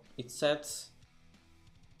 So it sets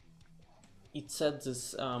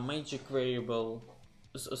this magic variable.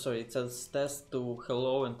 Sorry, it says test to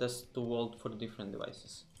hello and test to world for different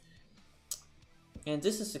devices. And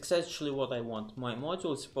this is essentially what I want. My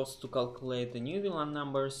module is supposed to calculate the new VLAN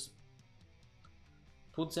numbers,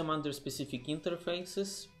 put them under specific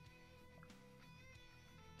interfaces,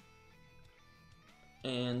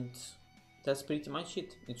 and that's pretty much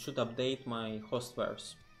it. It should update my host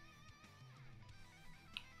vars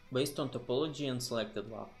based on topology and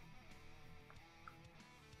selected lab.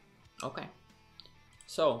 Okay,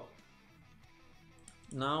 so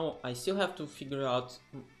now I still have to figure out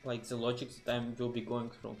like the logic that I will be going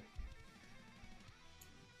through.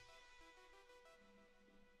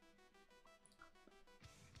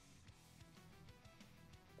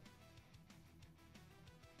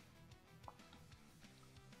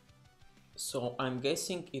 So I'm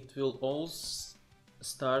guessing it will all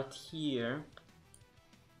start here,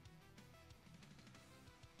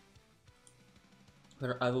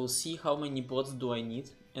 where I will see how many bots do I need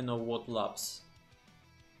and on what labs.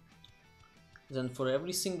 Then for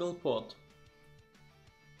every single pod,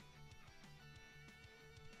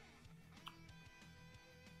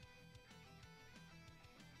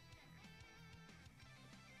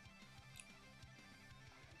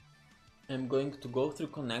 I'm going to go through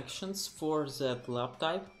connections for that lab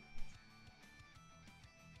type.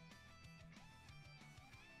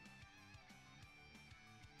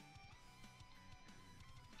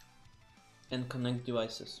 And connect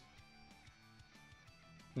devices.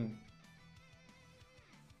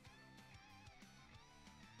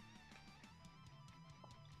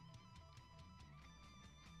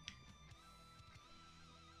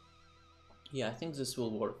 Yeah, I think this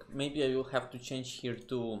will work. Maybe I will have to change here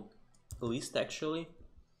to list actually.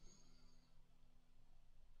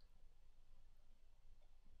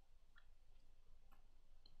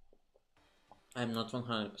 I'm not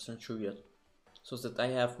 100% sure yet. So that I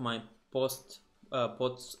have my pods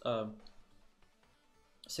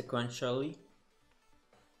sequentially.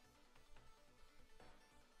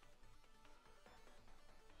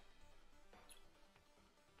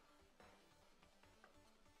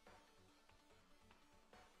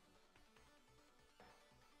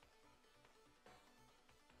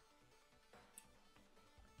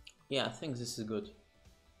 Yeah, I think this is good.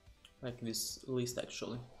 Like this list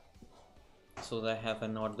actually. So that I have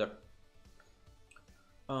an order.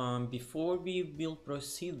 Before we will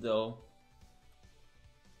proceed though,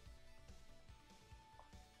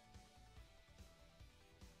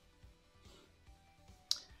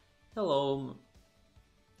 hello.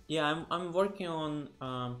 Yeah, I'm working on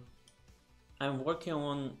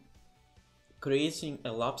creating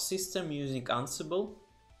a lab system using Ansible,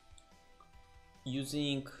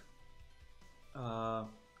 using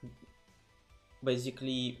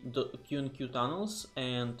basically the Q&Q tunnels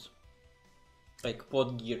and like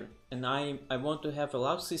pod gear, and I want to have a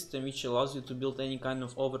lab system which allows you to build any kind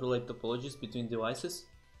of overlay topologies between devices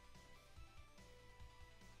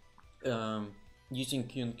using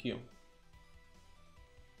Q&Q.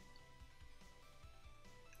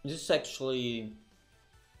 This is actually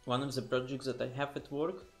one of the projects that I have at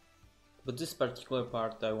work, but this particular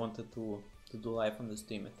part I wanted to do live on the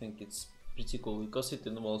stream. I think it's pretty cool because it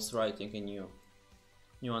involves writing a new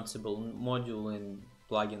Ansible module and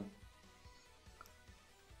plugin.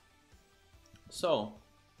 So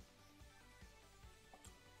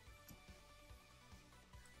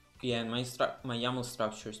yeah, and my YAML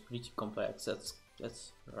structure is pretty complex.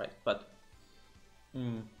 That's right, but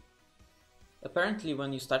apparently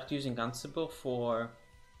when you start using Ansible for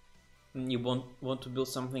you want to build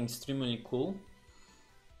something extremely cool,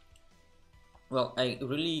 well, I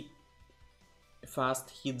really fast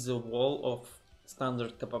hit the wall of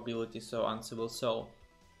standard capabilities of Ansible. So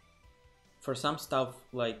for some stuff,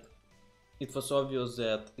 like it was obvious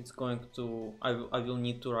that it's going to I will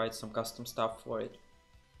need to write some custom stuff for it.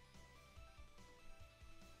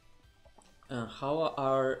 How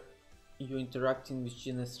are you interacting with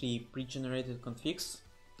GNS3 pre-generated configs?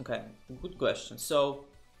 Okay, good question. So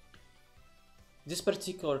this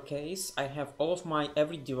particular case, I have all of my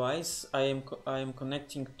every device I am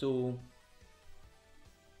connecting to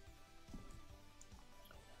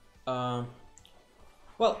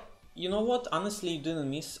well, You know what? Honestly, you didn't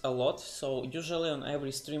miss a lot. So usually on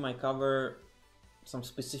every stream I cover some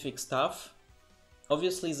specific stuff.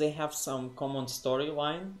 Obviously they have some common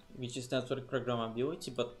storyline, which is network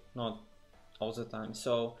programmability, but not all the time.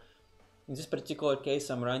 So in this particular case,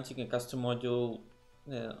 I'm writing a custom module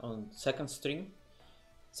on second stream.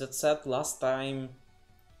 That said, last time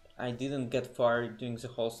I didn't get far during the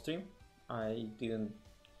whole stream. I didn't.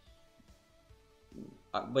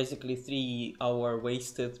 Basically 3 hours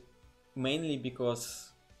wasted, mainly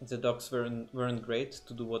because the docs weren't great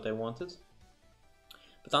to do what I wanted.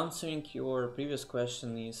 But answering your previous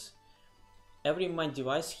question is, every my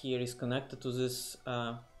device here is connected to this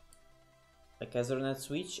like Ethernet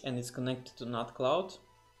switch, and it's connected to NAT cloud.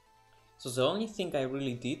 So the only thing I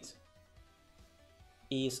really did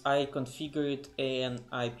is I configured an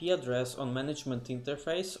IP address on management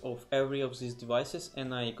interface of every of these devices,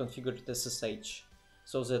 and I configured SSH.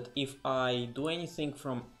 So that if I do anything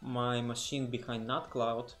from my machine behind NAT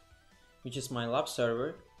cloud, which is my lab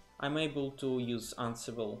server, I'm able to use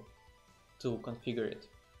Ansible to configure it.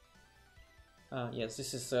 Yes,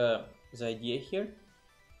 this is the idea here.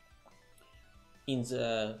 In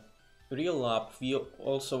the real lab, we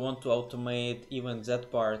also want to automate even that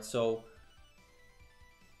part. So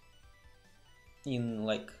in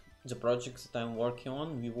like the projects that I'm working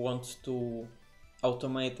on, we want to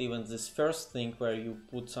automate even this first thing where you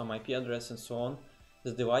put some IP address and so on.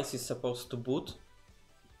 The device is supposed to boot,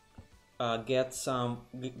 get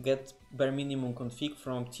bare minimum config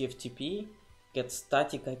from TFTP, get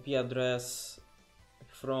static IP address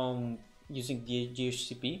from using the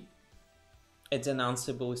DHCP, and then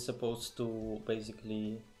Ansible is supposed to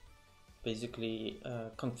basically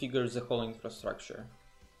configure the whole infrastructure.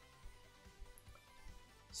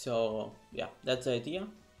 So yeah, that's the idea.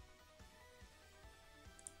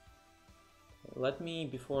 Let me,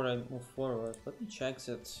 before I move forward, let me check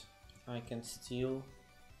that I can still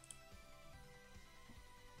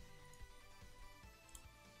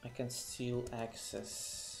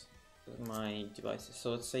access my devices.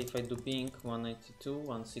 So let's say if I do ping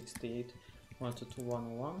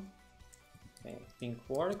 192.168.122.101, okay, ping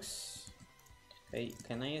works. Okay,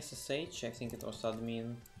 can I SSH? I think it was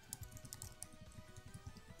admin.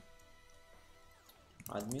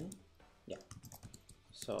 Yeah.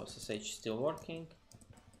 So SSH still working.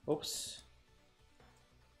 Oops.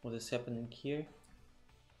 What is happening here?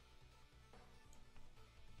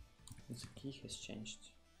 The key has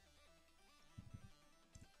changed.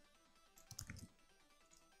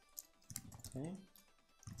 Okay.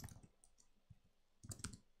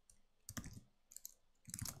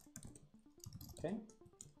 Okay.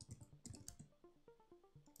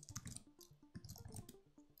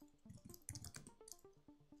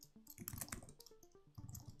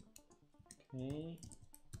 Okay.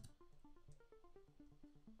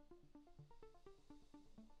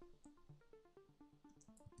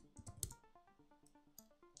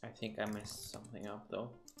 I think I messed something up though.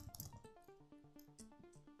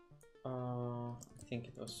 I think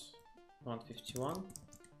it was 151.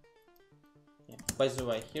 Yeah. By the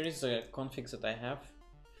way, here is the config that I have.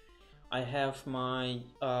 I have my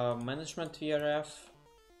management VRF,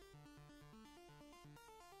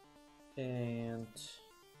 and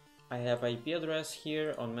I have IP address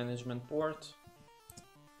here on management port.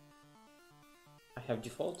 I have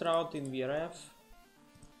default route in VRF,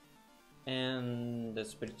 and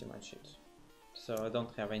that's pretty much it. So I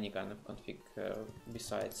don't have any kind of config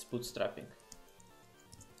besides bootstrapping.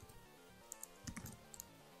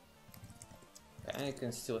 Okay, I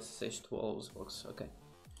can still SSH to all those boxes. Okay.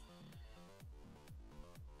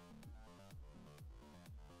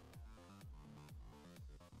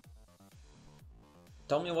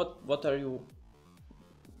 Tell me what are you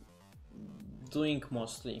doing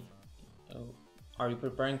mostly? Are you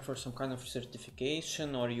preparing for some kind of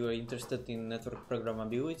certification, or you are interested in network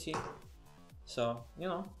programmability? So, you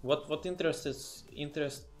know, what interests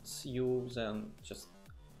you, then just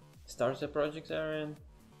start the project there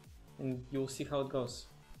and you'll see how it goes.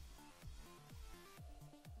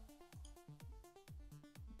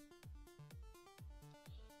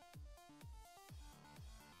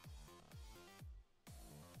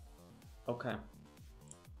 Okay.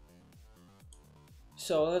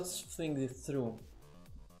 So let's think it through.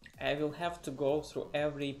 I will have to go through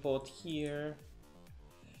every pod here,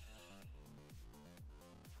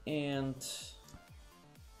 and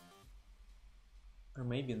or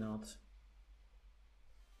maybe not.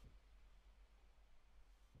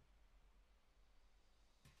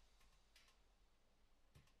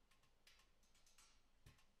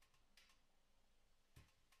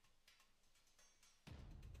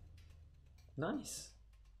 Nice.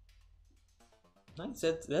 Nice,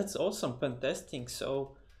 that's awesome pen testing.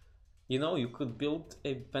 So, you know, you could build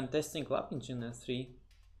a pen testing lab in Gen 3.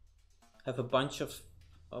 Have a bunch of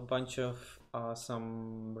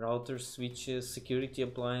some routers, switches, security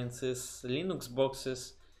appliances, Linux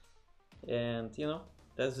boxes, and you know,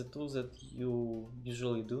 that's the tools that you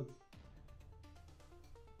usually do.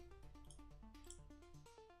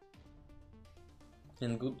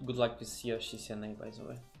 And good luck with CCNA, by the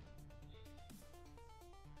way.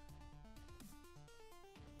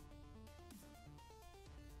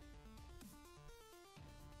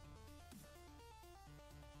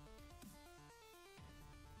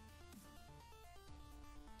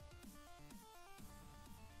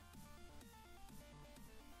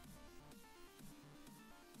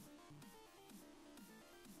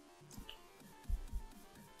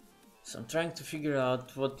 So I'm trying to figure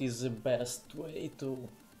out what is the best way to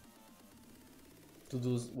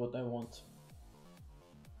do what I want.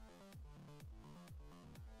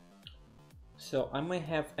 So I might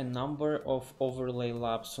have a number of overlay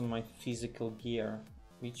labs on my physical gear,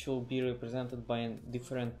 which will be represented by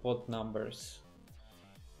different pod numbers.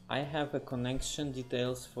 I have a connection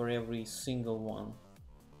details for every single one.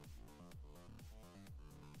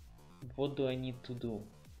 What do I need to do?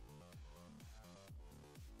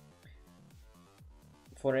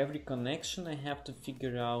 For every connection, I have to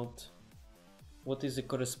figure out what is the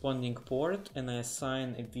corresponding port, and I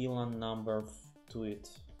assign a VLAN number to it.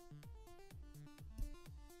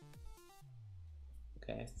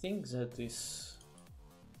 Okay, I think that is...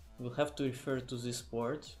 We'll have to refer to this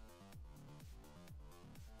port,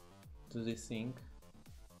 to this thing.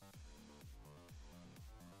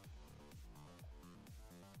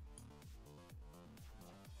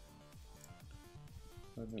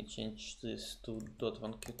 Let me change this to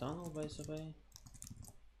 .1q tunnel, by the way.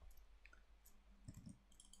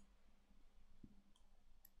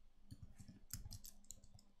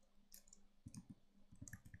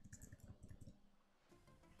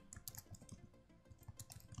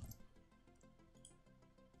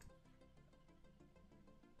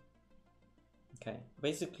 Okay,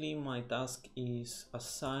 basically my task is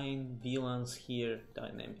assign VLANs here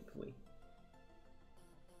dynamically.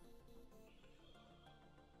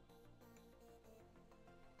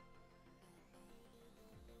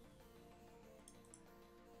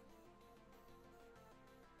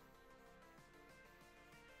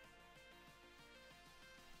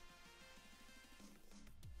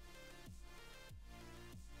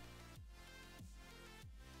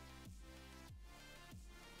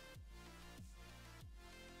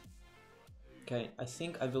 Okay, I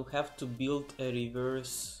think I will have to build a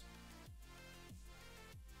reverse.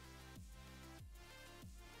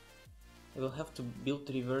 I will have to build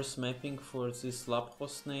reverse mapping for this lab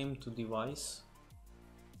host name to device.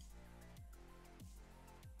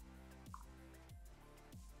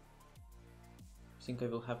 I think I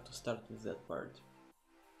will have to start with that part.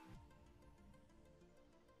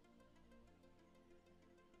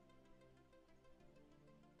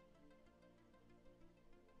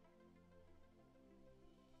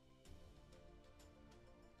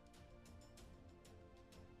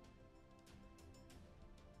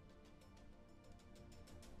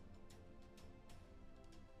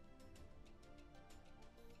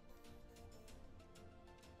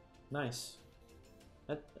 Nice.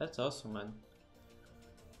 That's awesome, man.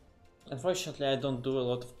 Unfortunately, I don't do a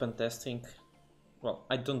lot of pen testing. Well,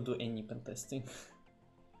 I don't do any pen testing.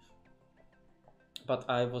 But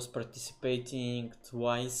I was participating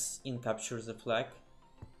twice in Capture the Flag.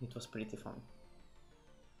 It was pretty fun.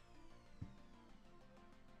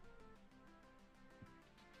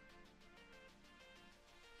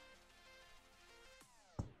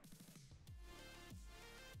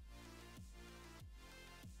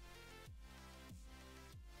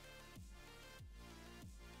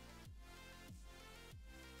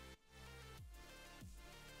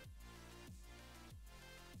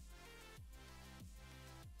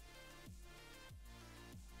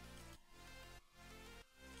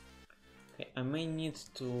 Okay, I may need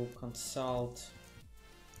to consult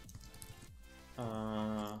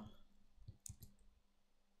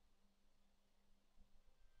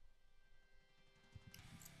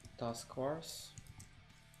task force.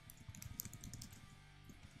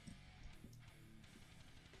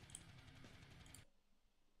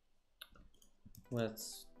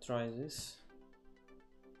 Let's try this.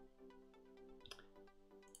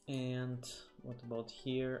 And what about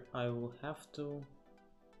here? I will have to...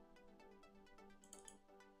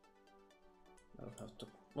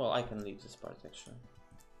 Well, I can leave this part actually.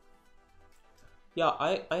 Yeah,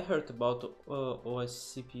 I heard about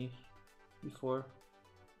OSCP before.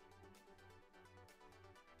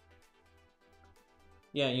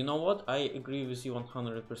 Yeah, you know what? I agree with you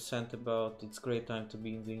 100% about it's great time to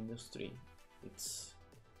be in the industry. It's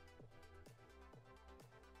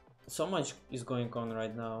so much is going on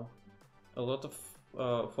right now. A lot of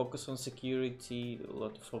focus on security, a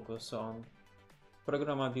lot of focus on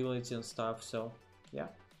programmability and stuff. So yeah,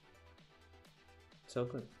 so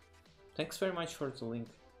good. Thanks very much for the link.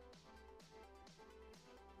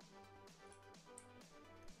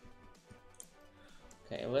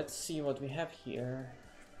 Okay, let's see what we have here.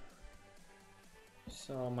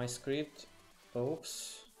 So my script,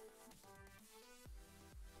 oops,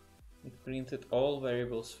 it printed all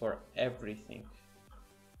variables for everything.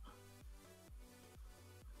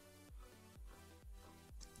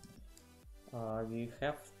 We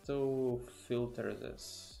have to filter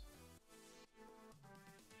this.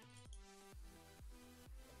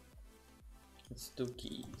 It's 2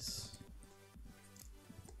 keys.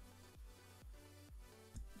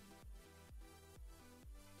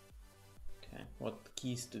 Okay, what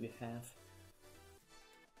keys do we have?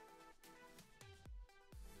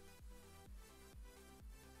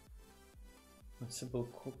 Ansible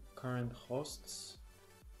current hosts,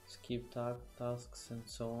 skip tasks and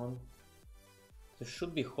so on. There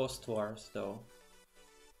should be host vars though.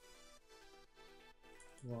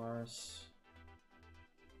 Vars.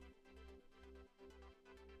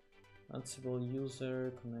 Ansible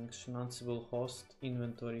user, connection, Ansible host,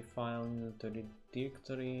 inventory file, inventory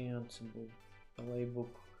directory, Ansible playbook,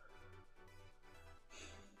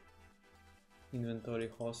 inventory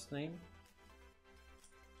host name.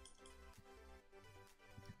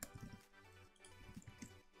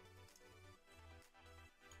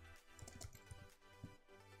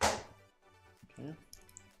 Okay.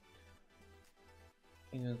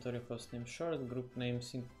 Inventory host name short, group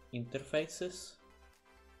names in interfaces.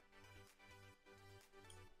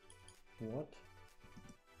 What?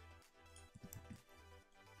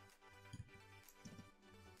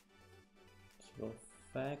 Ansible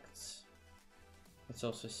facts. Let's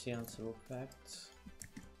also see Ansible facts.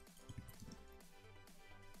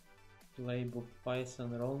 Playbook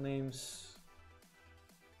Python role names.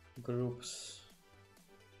 Groups.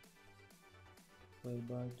 Play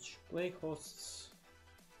batch. Play hosts.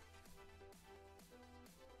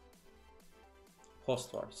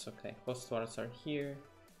 Host vars. Okay, host vars are here.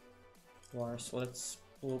 Vars. Let's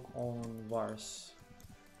look on vars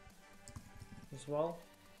as well.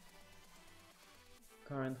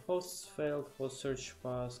 Current hosts failed, host search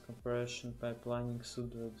path, compression, pipelining,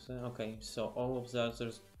 sudo exam. Okay, so all of the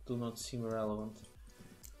others do not seem relevant.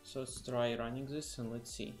 So let's try running this and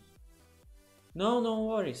let's see. No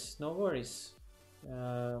worries, no worries.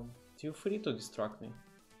 Feel free to distract me.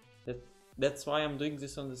 That's why I'm doing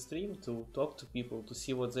this on the stream, to talk to people, to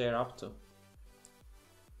see what they're up to.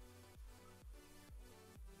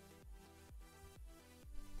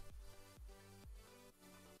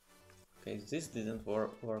 Okay, this didn't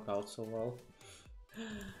work out so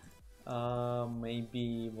well.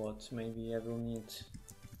 Maybe what? Maybe I will need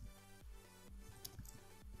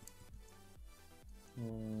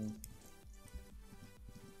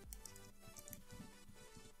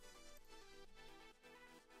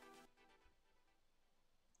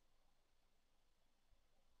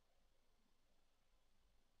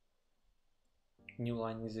new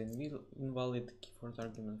line is invalid keyboard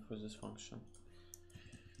argument for this function.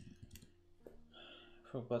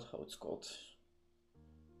 Forgot how it's called.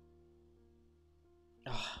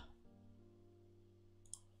 Let's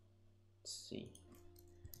see.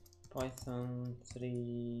 Python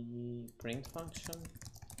 3 print function.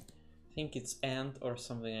 I think it's and or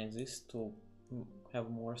something like this to have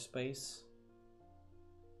more space.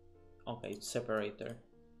 Okay, it's separator.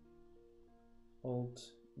 Old,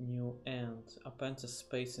 new, and appends a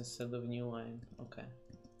space instead of new line. Okay.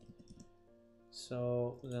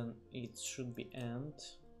 So then it should be and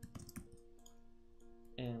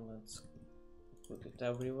let's put it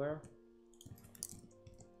everywhere.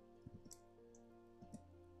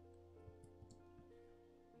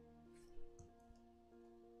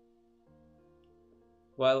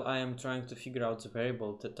 While I am trying to figure out the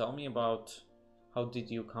variable, tell me about how did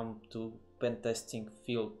you come to pen testing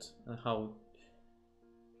field and how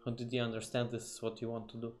did you understand this is what you want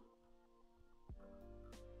to do?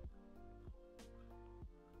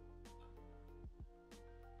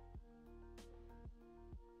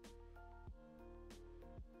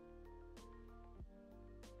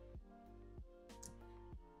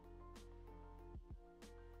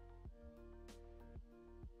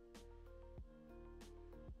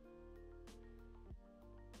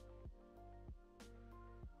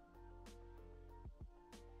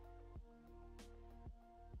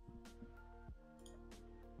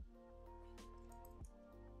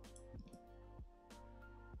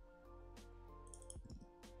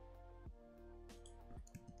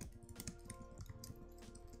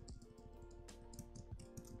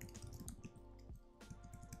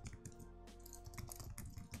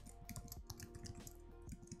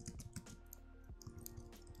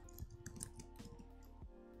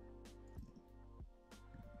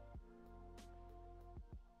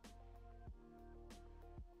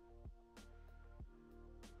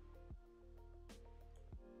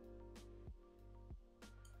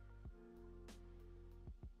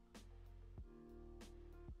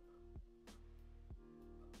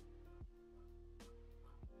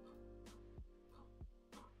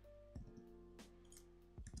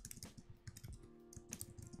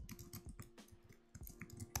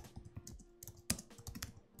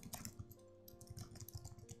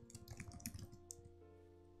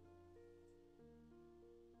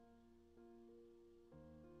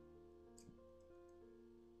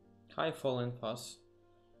 Hi, Fallen Pass.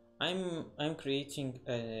 I'm creating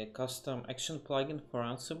a custom action plugin for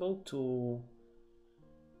Ansible to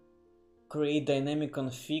create dynamic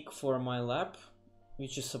config for my lab,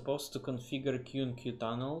 which is supposed to configure Q and Q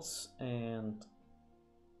tunnels and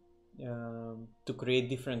to create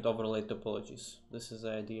different overlay topologies. This is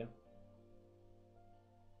the idea.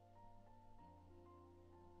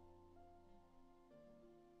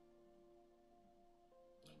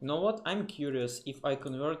 You know what? I'm curious if I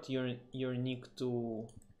convert your nick to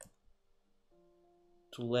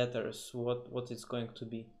letters, what it's going to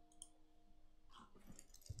be.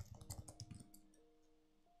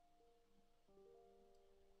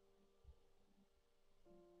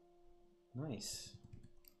 Nice.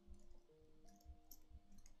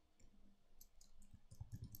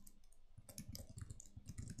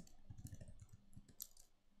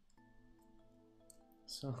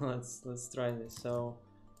 So let's try this. So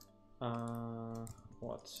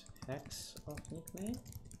what hex of nickname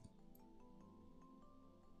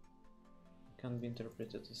can be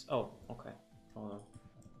interpreted as, oh, okay, hold on,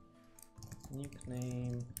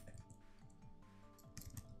 nickname.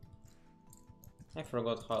 I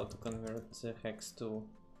forgot how to convert the hex to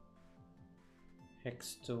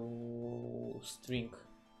string.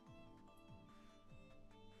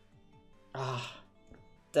 Ah,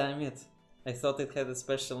 damn it, I thought it had a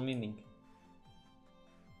special meaning.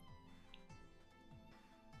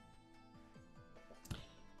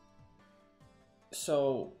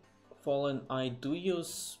 So, Fallen, I do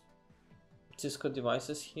use Cisco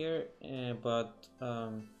devices here, but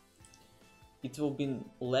it will be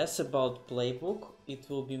less about playbook. It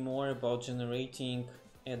will be more about generating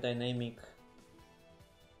a dynamic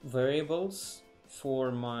variables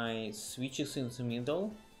for my switches in the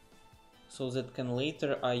middle, so that can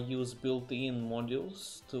later I use built-in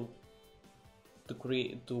modules to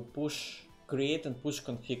create and push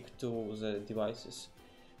config to the devices.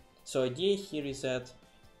 So idea here is that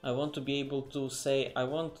I want to be able to say I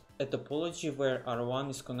want a topology where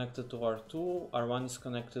R1 is connected to R2, R1 is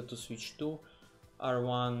connected to switch 2,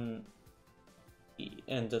 R1,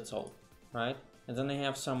 and that's all, right? And then I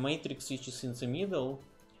have some matrix switches in the middle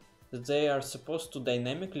that they are supposed to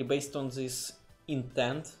dynamically, based on this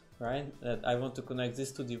intent, right, that I want to connect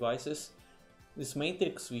these two devices, these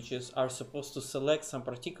matrix switches are supposed to select some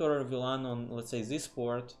particular VLAN on, let's say, this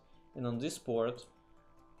port, and on this port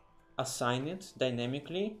assign it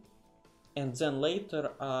dynamically, and then later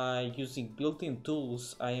using built-in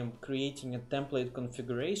tools I am creating a template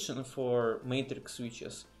configuration for matrix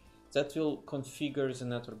switches that will configure the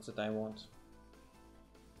network that I want.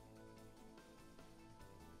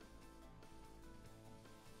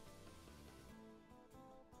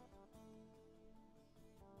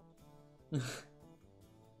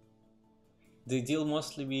 They deal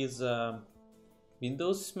mostly with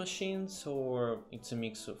Windows machines, or it's a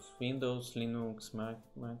mix of Windows, Linux,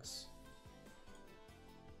 Macs?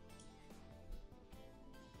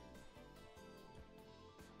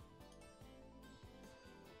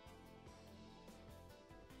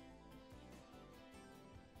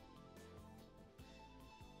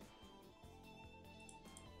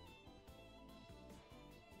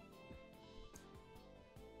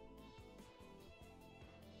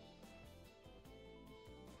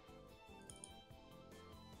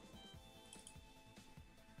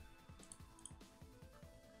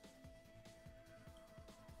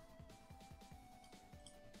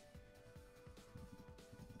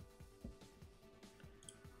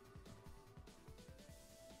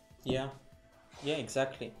 Yeah,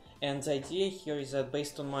 exactly. And the idea here is that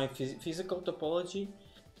based on my physical topology,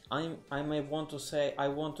 I may want to say I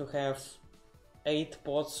want to have 8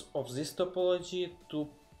 pods of this topology, 2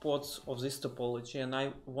 pods of this topology, and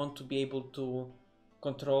I want to be able to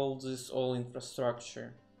control this all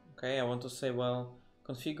infrastructure. Okay, I want to say, well,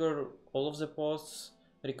 configure all of the pods,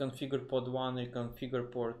 reconfigure pod 1,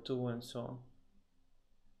 reconfigure port 2, and so on.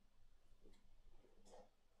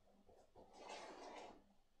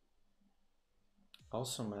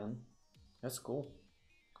 Awesome, man. That's cool.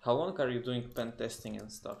 How long are you doing pen testing and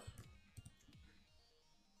stuff?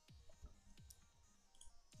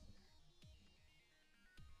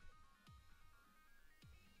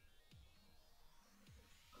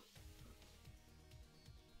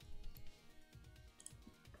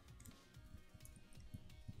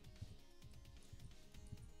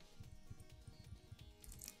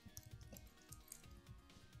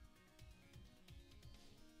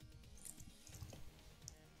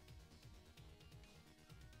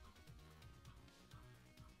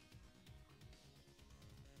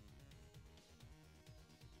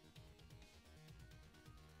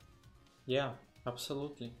 Yeah,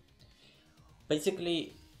 absolutely.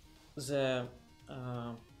 Basically, the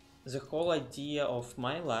whole idea of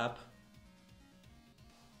my lab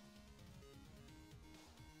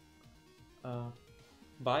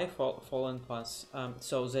by Fallen Pass.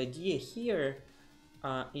 So the idea here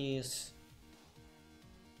is,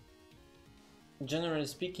 generally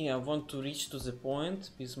speaking, I want to reach to the point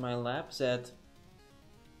with my lab that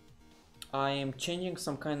I am changing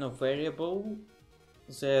some kind of variable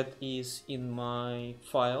that is in my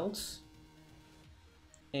files,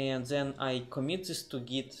 and then I commit this to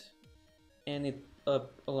Git, and it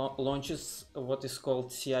launches what is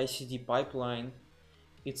called CI/CD pipeline.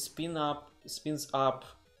 It spins up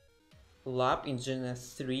lab in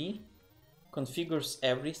GNS3, configures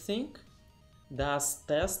everything, does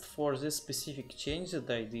test for this specific change that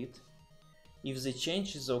I did. If the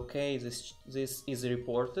change is okay, this is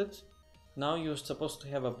reported. Now you're supposed to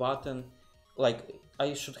have a button, like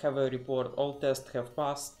I should have a report, all tests have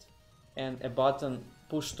passed, and a button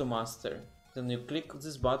push to master. Then you click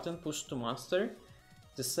this button, push to master.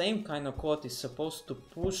 The same kind of code is supposed to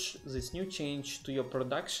push this new change to your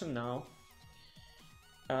production now,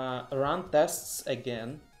 run tests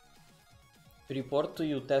again, report to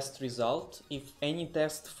you test result. If any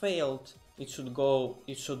test failed, it should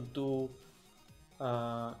do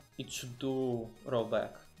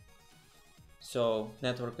rollback. So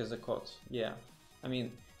network as a code. Yeah, I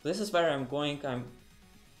mean, this is where I'm going. I'm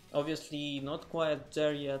obviously not quite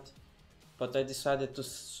there yet, but I decided to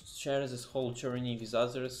share this whole journey with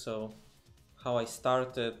others. So how I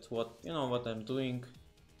started, what I'm doing,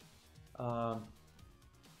 and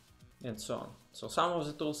so on. So some of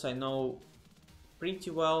the tools I know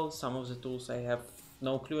pretty well, some of the tools I have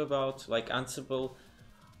no clue about, like Ansible.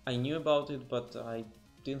 I knew about it, but I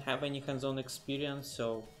didn't have any hands-on experience.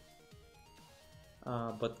 So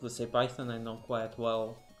but let's say Python I know quite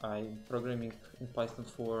well. I'm programming in Python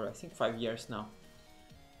for I think 5 years now.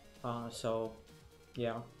 So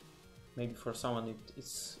yeah, maybe for someone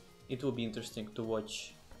it will be interesting to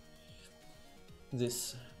watch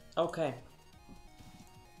this. Okay,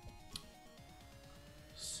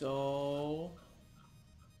 so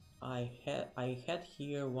I had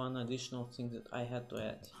here one additional thing that I had to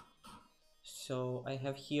add. So I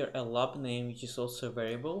have here a lab name, which is also a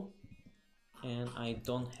variable, and I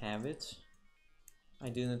don't have it. I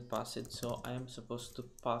didn't pass it, so I am supposed to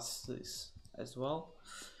pass this as well.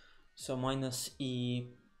 So -e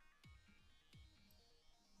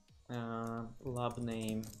lab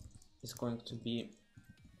name is going to be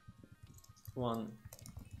one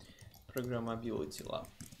programmability lab.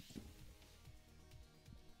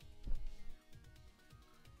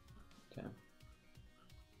 Okay.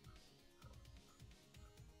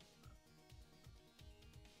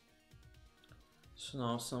 So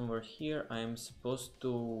now somewhere here I am supposed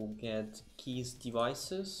to get keys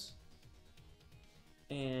devices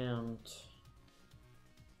and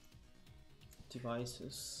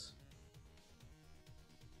devices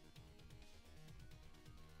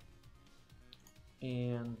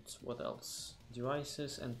and what else?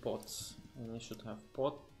 Devices and pods, and I should have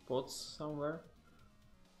pods somewhere.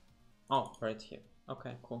 Oh, right here.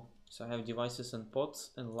 Okay, cool. So I have devices and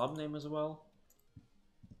pods and lab name as well.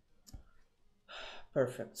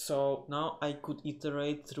 Perfect. So now I could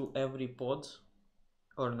iterate through every pod,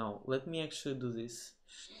 or no, let me actually do this,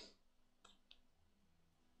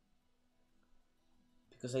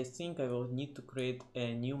 because I think I will need to create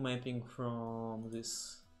a new mapping from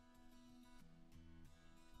this.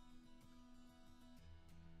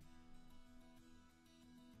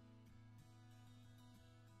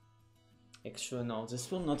 Actually, no, this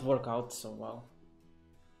will not work out so well,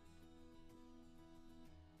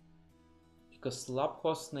 because lab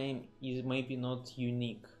host name is maybe not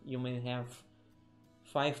unique. You may have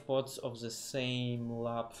 5 pods of the same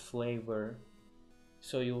lab flavor,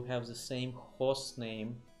 so you have the same host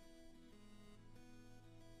name.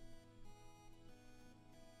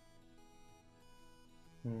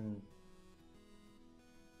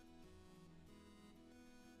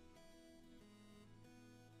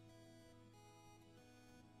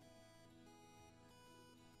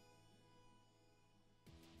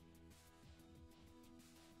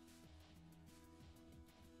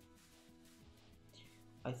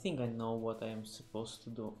 I think I know what I am supposed to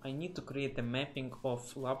do. I need to create a mapping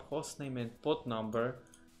of lab hostname and pod number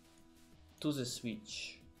to the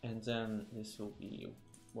switch, and then this will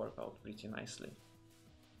work out pretty nicely.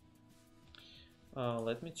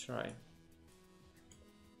 Let me try.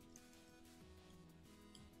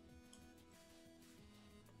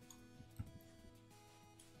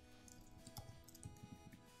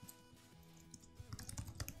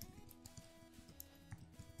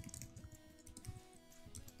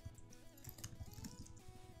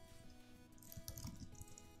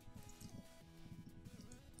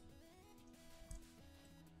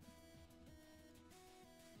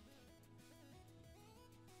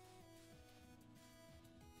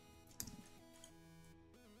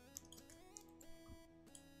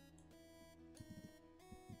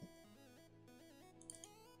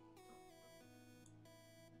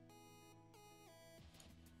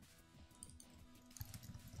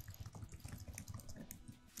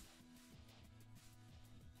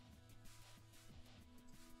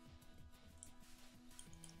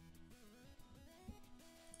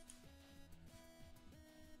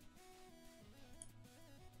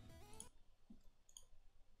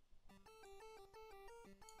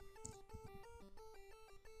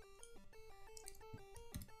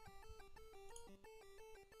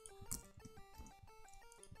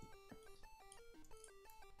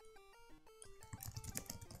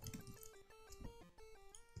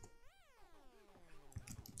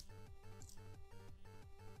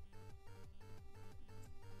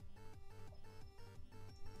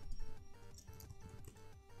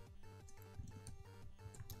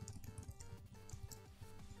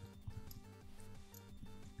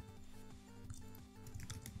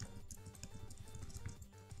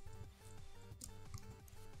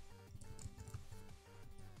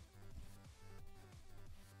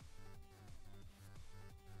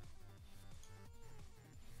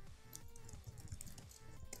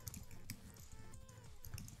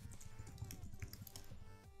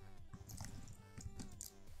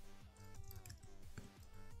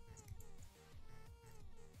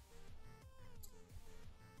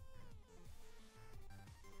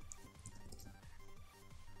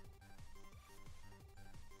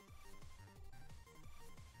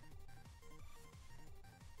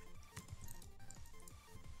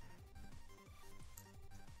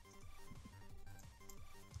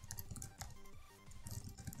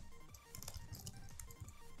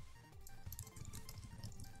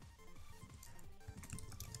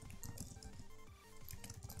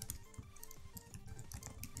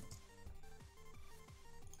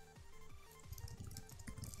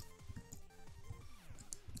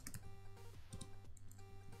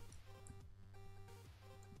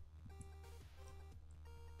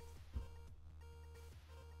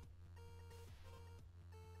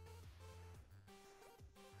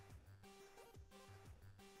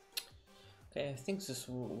 Okay, I think this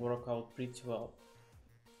will work out pretty well.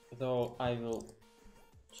 Though I will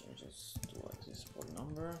change this to like this port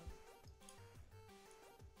number.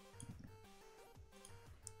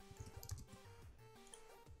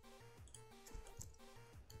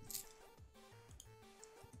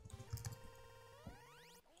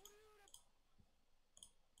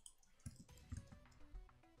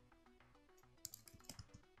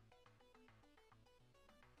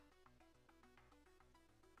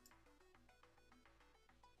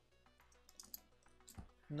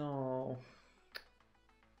 No.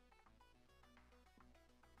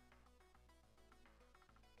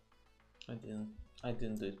 I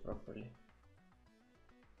didn't do it properly.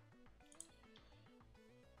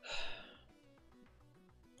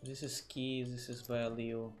 This is key, this is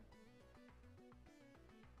value.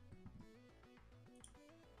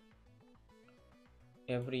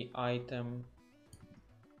 Every item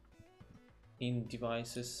in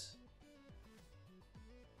devices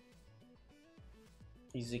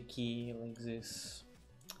is a key like this.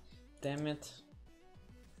 Damn it.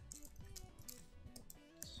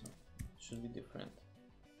 So should be different.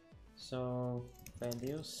 So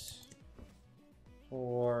values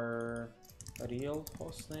for real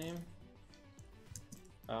hostname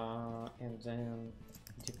and then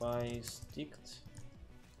device dict.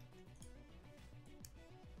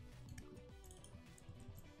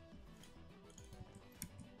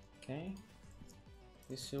 Okay,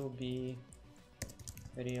 this will be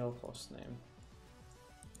real hostname.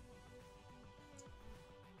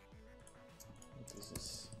 What is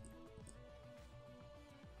this?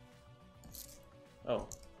 Oh,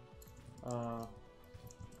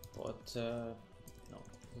 no,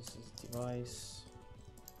 this is device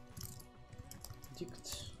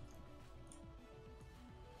dict.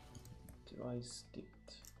 Device dict.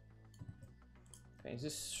 Okay,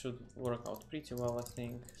 this should work out pretty well, I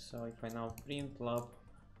think. So if I now print lab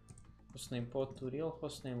hostname pod to real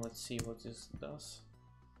hostname, let's see what this does.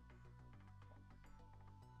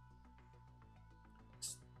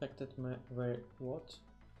 Expected what?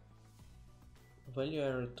 Value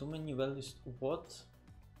error, too many values. What?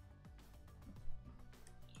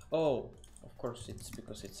 Oh, of course it's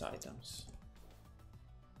because it's items.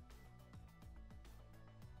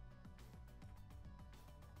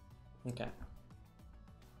 Okay.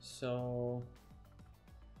 So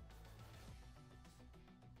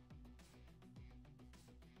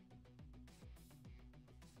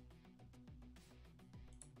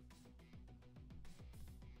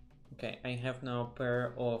okay, I have now a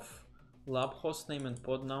pair of lab hostname and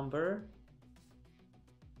pod number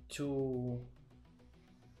to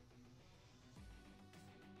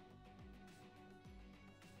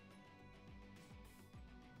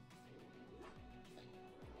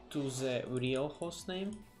the real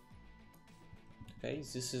hostname. Okay,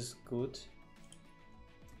 this is good.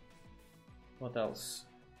 What else?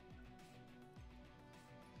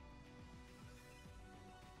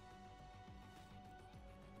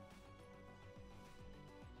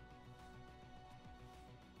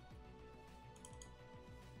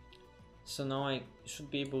 So now I should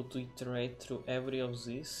be able to iterate through every of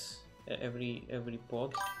these, every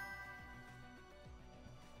pod.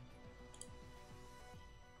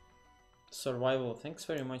 Survival, thanks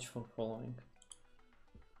very much for following.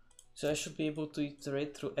 So I should be able to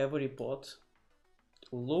iterate through every pod,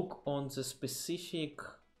 look on the specific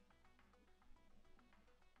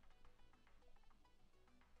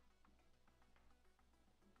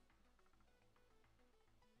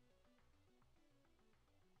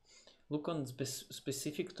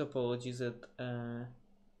specific topologies that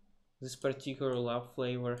this particular lab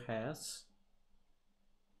flavor has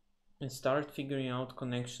and start figuring out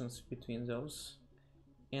connections between those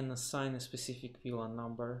and assign a specific VLAN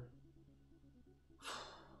number.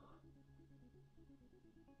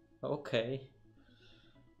 Okay.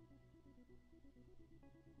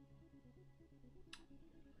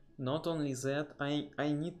 Not only that,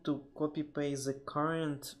 I need to copy paste the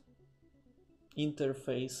current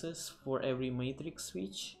interfaces for every matrix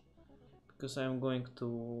switch because I'm going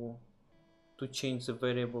to change the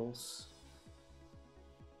variables.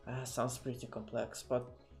 Sounds pretty complex, but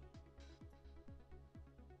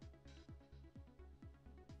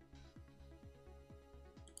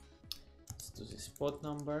let's do this pod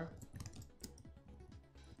number.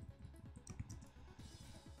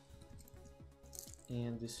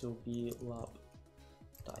 And this will be lab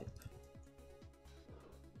type.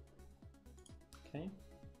 Okay.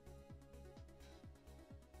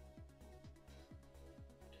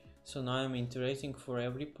 So now I'm iterating for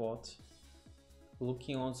every pod,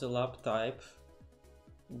 looking on the lab type,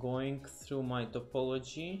 going through my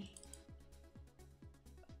topology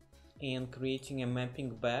and creating a mapping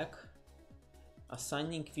back,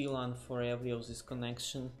 assigning VLAN for every of this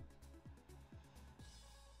connection,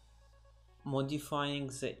 modifying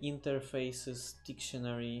the interfaces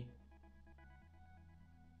dictionary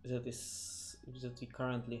that we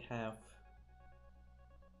currently have.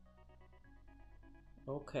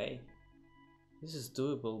 Okay, this is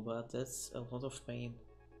doable, but that's a lot of pain.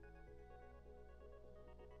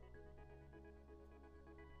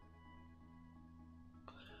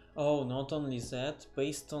 Oh, not only that,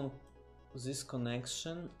 based on this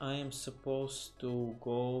connection, I am supposed to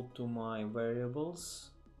go to my variables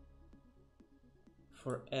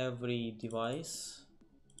for every device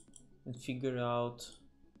and figure out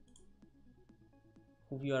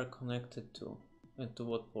who we are connected to and to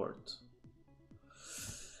what port.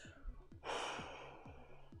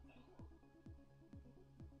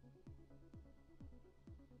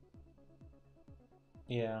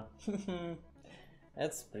 Yeah,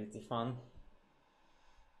 that's pretty fun.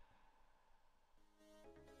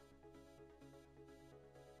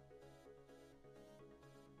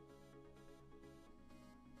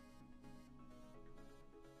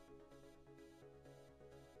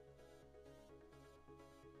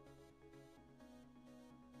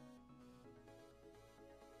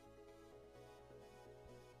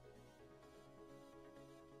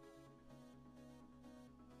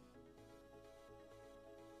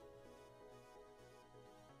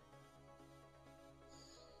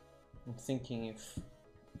 I'm thinking if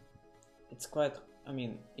it's quite, I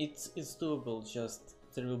mean, it's doable, just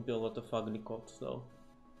there will be a lot of ugly code though.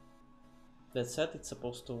 That said, it's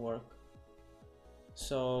supposed to work.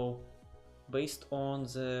 So based on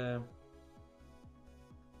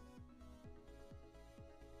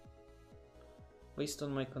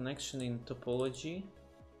my connection in topology,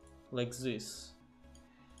 like this,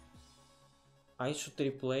 I should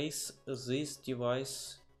replace this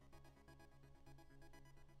device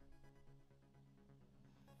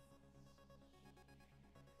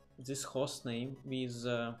this host name with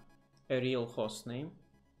a real host name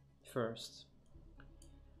first.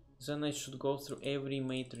 Then I should go through every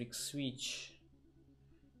matrix switch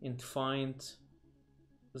and find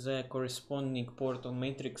the corresponding port on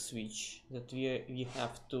matrix switch that we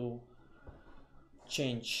have to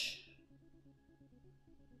change.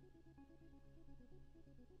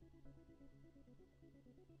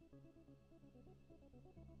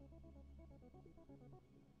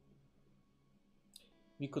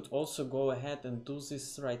 We could also go ahead and do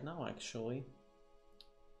this right now actually.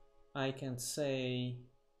 I can say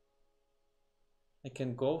I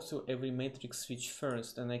can go through every matrix switch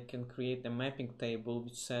first and I can create a mapping table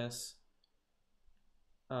which says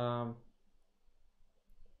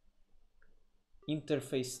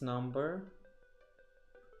interface number,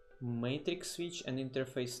 matrix switch, and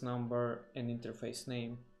interface number and interface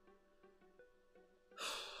name.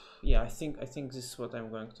 Yeah, I think this is what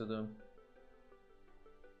I'm going to do.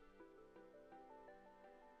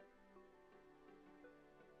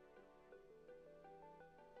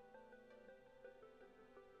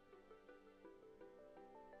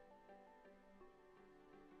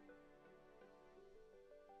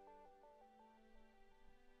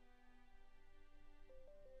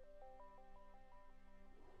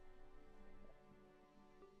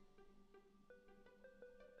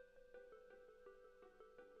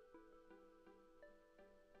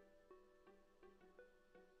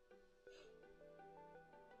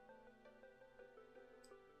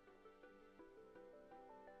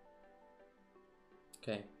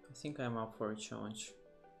 Okay, I think I'm up for a challenge.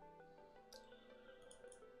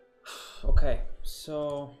 Okay,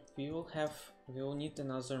 so we will need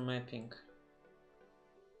another mapping.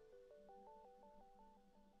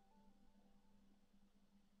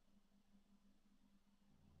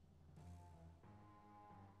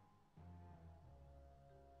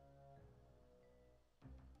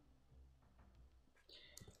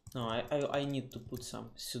 No, I need to put some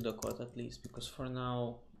pseudocode at least, because for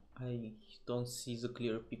now I don't see the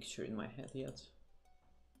clear picture in my head yet.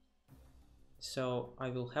 So I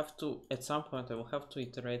will have to, at some point I will have to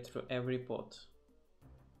iterate through every pod.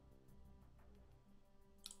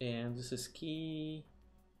 And this is key.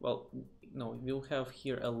 Well, no, we'll have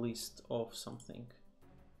here a list of something.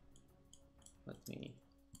 Let me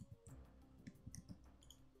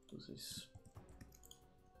do this.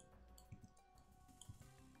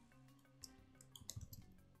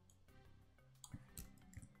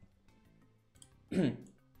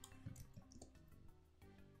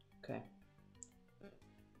 Okay,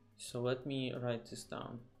 so let me write this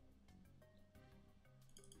down.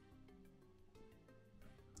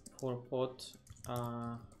 For pod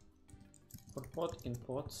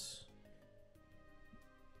inputs,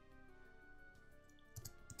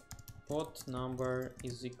 port number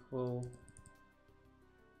is equal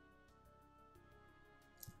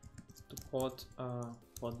to port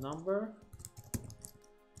number,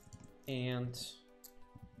 and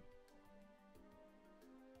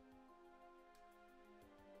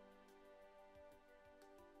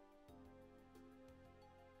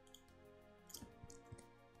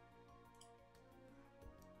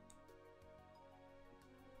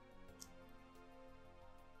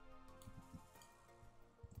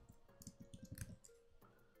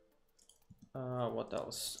what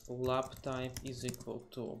else? Lab type is equal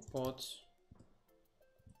to port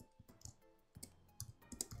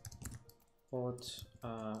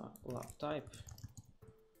lab type.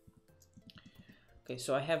 Okay,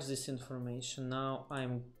 so I have this information. Now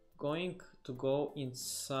I'm going to go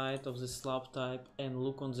inside of this lab type and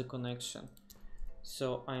look on the connection.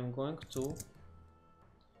 So I'm going to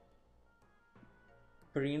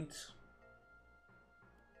print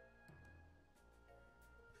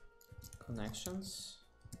connections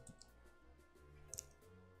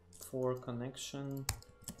for connection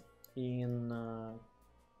in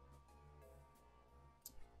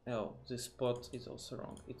oh, this spot is also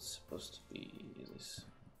wrong. It's supposed to be this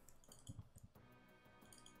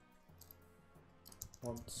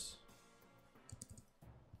pods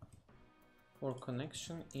for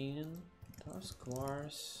connection in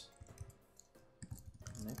taskvars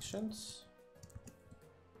connections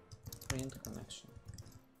print connection.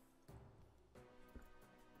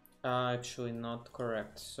 Actually not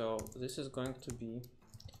correct. So this is going to be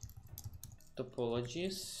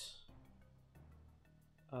topologies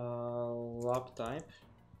lab type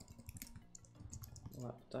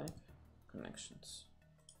connections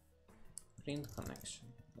print connection.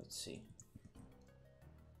 Let's see.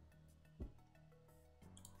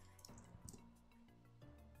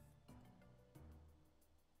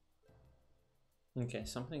 Okay,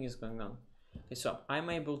 something is going on. Okay, so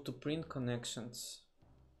I'm able to print connections.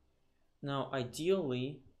 Now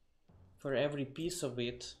ideally for every piece of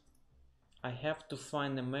it I have to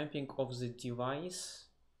find a mapping of the device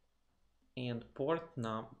and port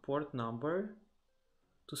number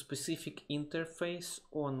to specific interface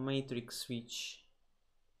on matrix switch.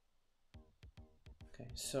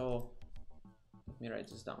 Okay, so let me write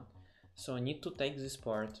this down. So I need to take this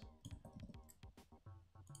part,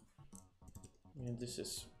 and this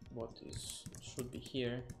is what should be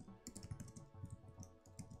here,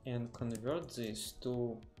 and convert this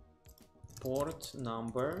to port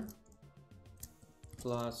number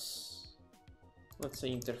plus, let's say,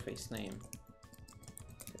 interface name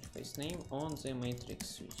on the matrix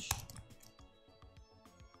switch.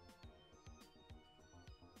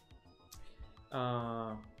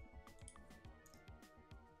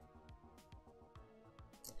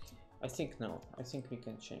 I think we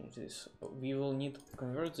can change this. We will need to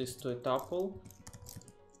convert this to a tuple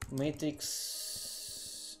matrix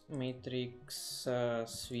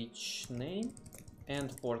switch name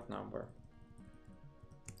and port number.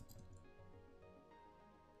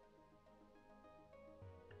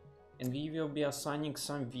 And we will be assigning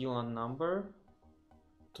some VLAN number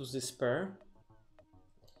to this pair,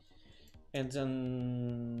 and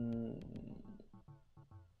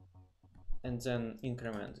then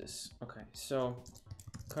increment this. Okay, so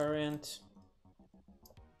current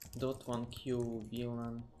 .1q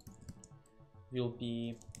VLAN will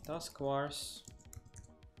be taskvars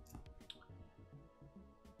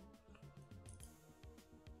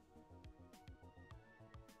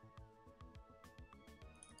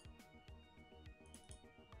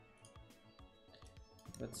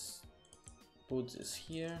let's put this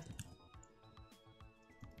here.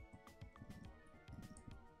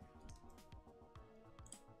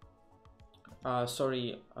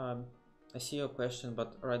 Sorry, I see your question,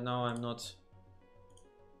 but right now I'm not.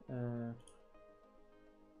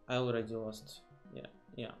 I already lost.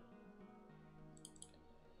 Yeah.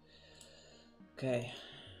 Okay,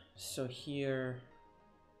 so here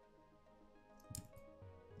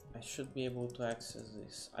I should be able to access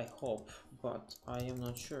this, I hope, but I am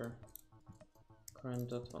not sure.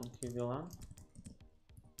 Current.1q VLAN.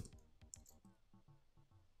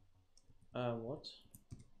 What?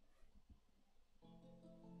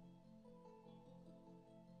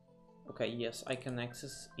 Okay, yes, I can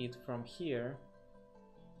access it from here.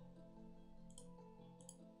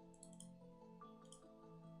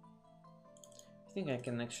 I think I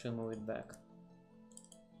can actually move it back.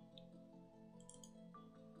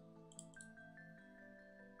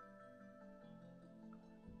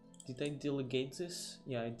 Did I delegate this?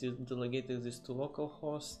 Yeah, I did delegated this to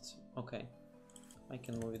localhost. Okay, I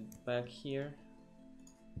can move it back here.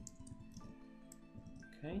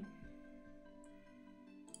 Okay.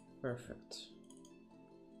 Perfect.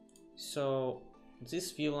 So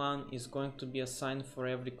this VLAN is going to be assigned for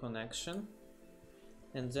every connection,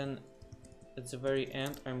 and then at the very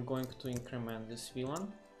end I'm going to increment this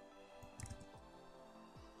VLAN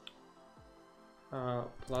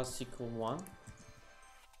plus equal 1.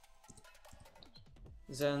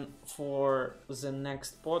 Then for the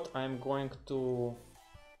next pod I'm going to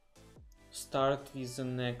start with the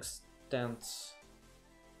next tenths.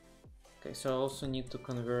 Okay, so I also need to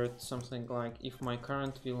convert something like, if my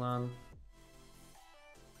current VLAN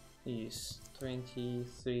is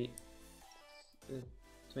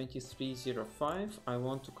 2305, I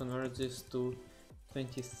want to convert this to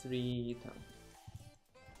 2310.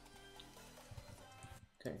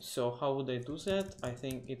 Okay, so how would I do that? I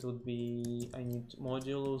think it would be, I need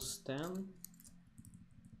modulus 10.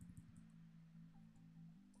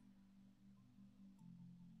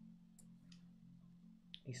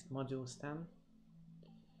 Is modulus 10?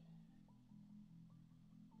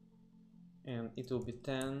 And it will be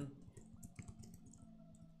 10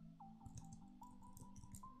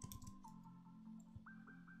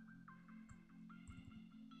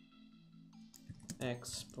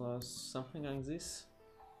 x plus something like this.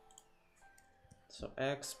 So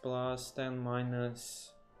x plus 10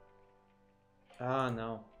 minus,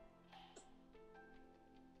 no.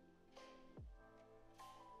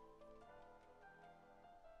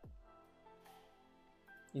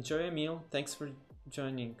 Enjoy your meal, thanks for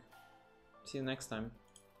joining. See you next time.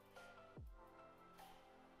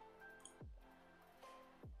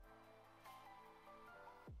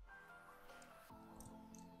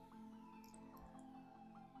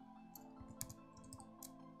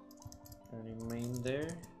 Remainder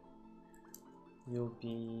will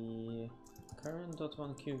be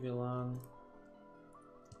current.1q VLAN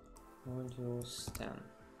modulus 10.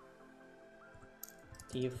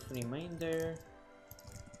 If remainder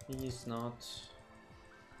is not,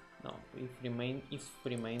 no, if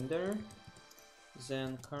remainder,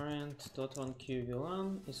 then current.1q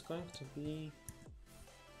VLAN is going to be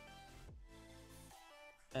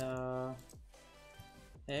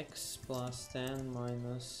x plus 10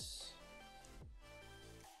 minus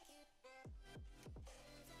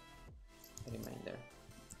remainder.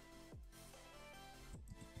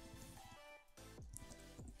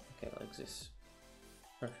 Okay, like this.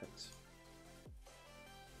 Perfect.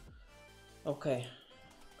 Okay,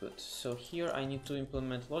 good. So here I need to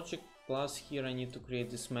implement logic, plus here I need to create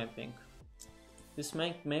this mapping. This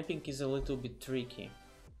mapping is a little bit tricky.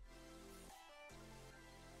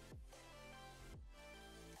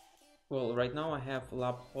 Well, right now I have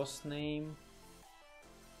lab hostname,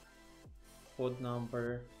 pod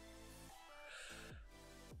number,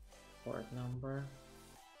 port number.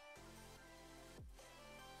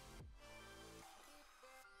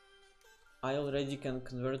 I already can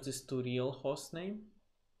convert this to real hostname.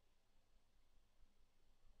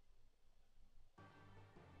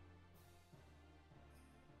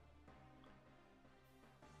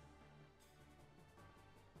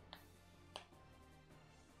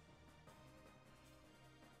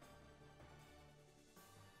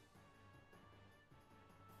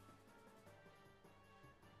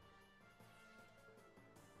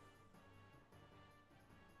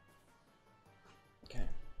 Okay,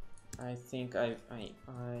 I think I kind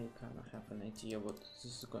of have an idea what this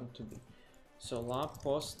is going to be. So lab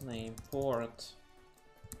hostname port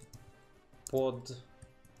pod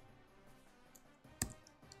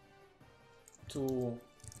to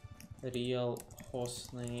real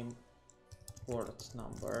hostname port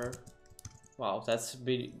number. Wow, that's a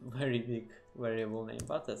very big variable name,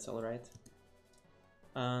 but that's all right.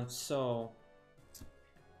 And so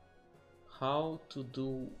how to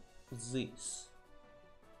do this?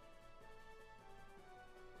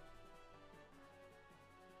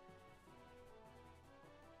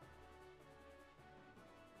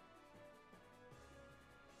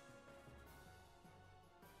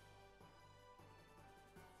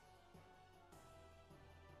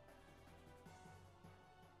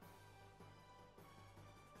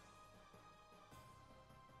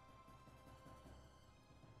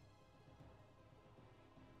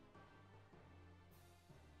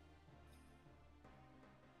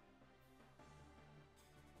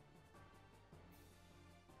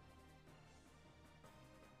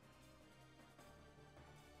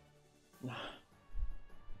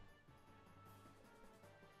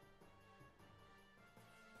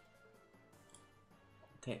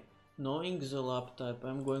 Okay, knowing the lab type,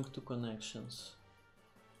 I'm going to connections.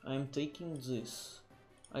 I'm taking this.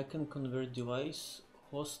 I can convert device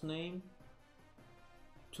hostname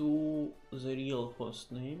to the real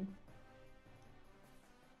hostname.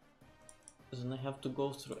 then I have to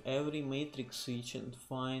go through every matrix switch and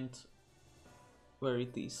find where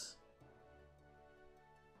it is.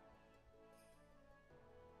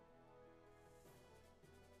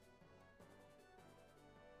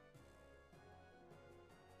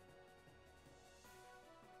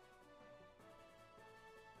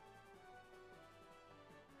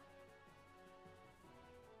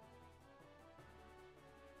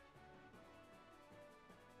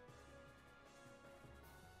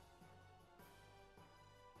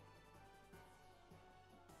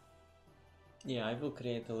 Yeah, I will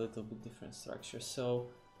create a little bit different structure.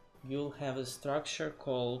 So you'll have a structure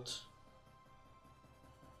called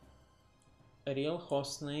a real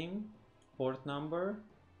host name, port number,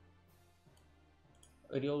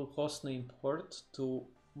 a real host name port to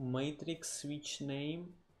matrix switch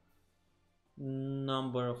name,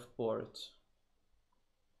 number of port.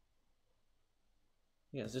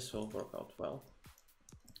 Yes, this will work out well.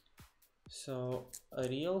 So a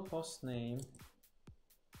real host name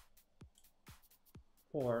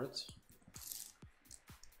port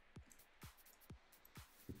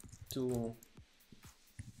to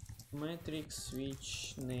matrix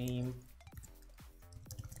switch name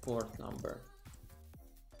port number.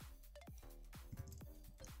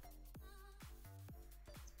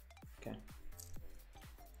 Okay.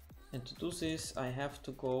 And to do this, I have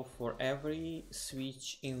to go for every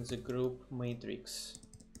switch in the group matrix.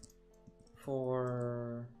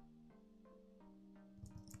 For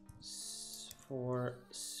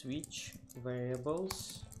switch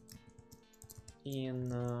variables in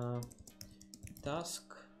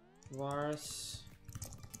task vars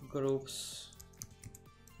groups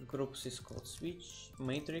is called switch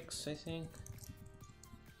matrix, I think.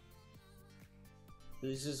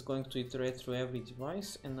 This is going to iterate through every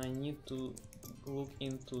device, and I need to look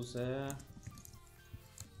into the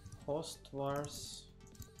host vars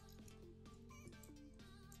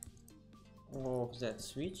of that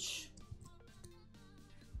switch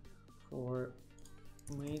for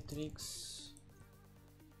matrix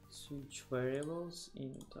switch variables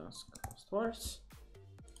in task host vars.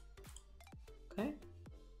 Okay.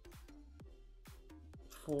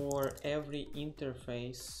 For every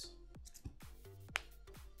interface,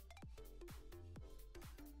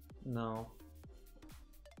 no.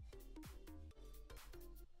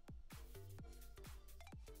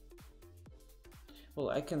 Well,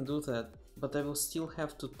 I can do that, but I will still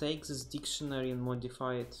have to take this dictionary and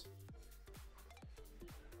modify it.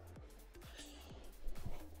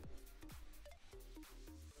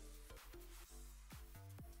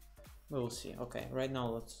 We'll see. Okay, right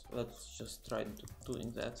now let's just try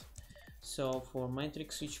doing that. So for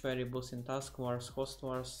matrix switch variables in task vars, host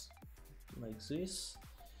vars, like this.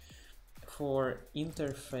 For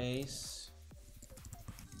interface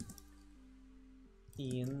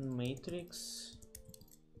in matrix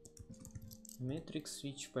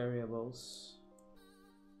switch variables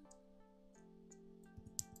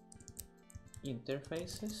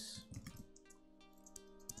interfaces.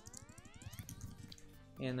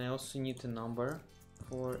 And I also need a number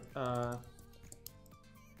for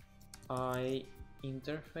I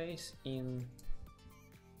interface in,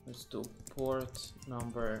 let's do port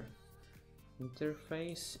number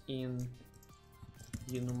interface in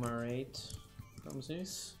enumerate from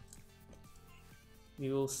this.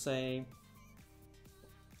 We will say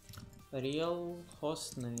real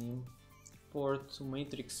host name port to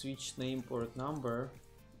matrix switch name port number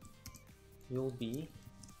will be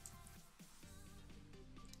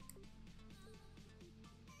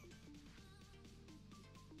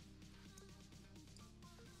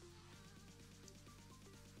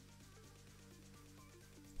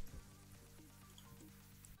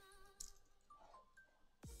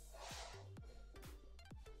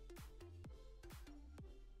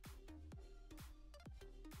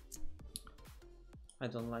I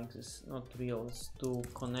don't like this, not real, it's too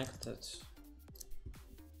connected.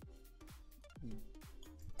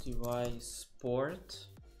 Device port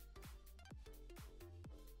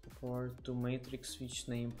to matrix switch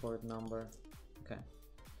name port number. Okay,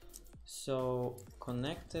 so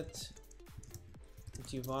connected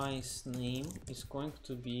device name is going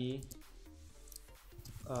to be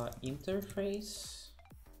interface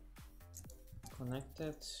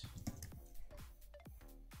connected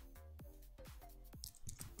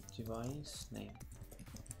device name,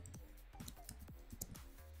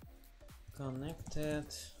 connected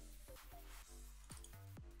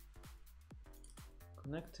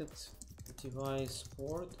device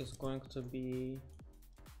port is going to be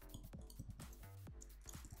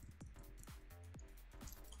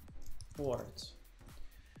port.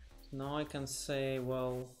 Now I can say,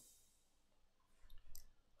 well,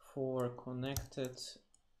 for connected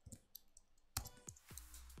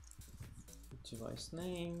device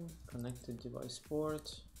name, connected device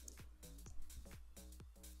port.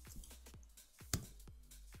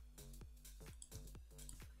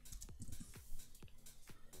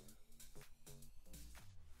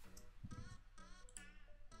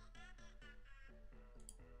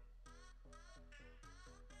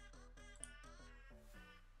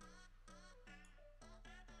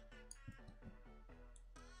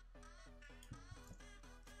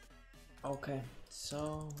 Okay,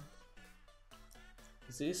 so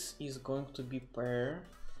this is going to be pair,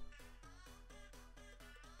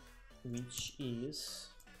 which is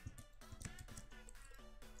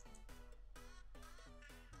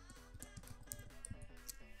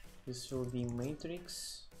this will be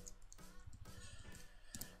matrix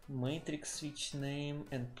switch name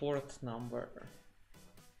and port number.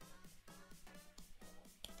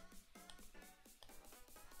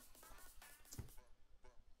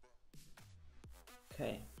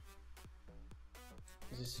 Okay,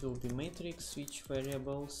 this will be matrix switch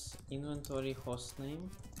variables inventory hostname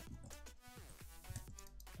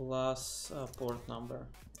plus port number.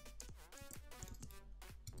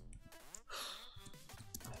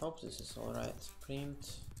 I hope this is all right.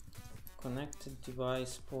 Print connected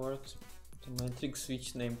device port to matrix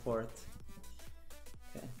switch name port.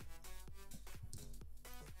 Okay.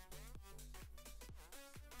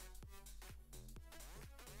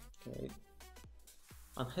 Okay.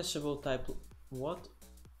 Unhashable type. What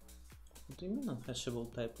do you mean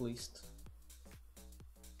unhashable type list?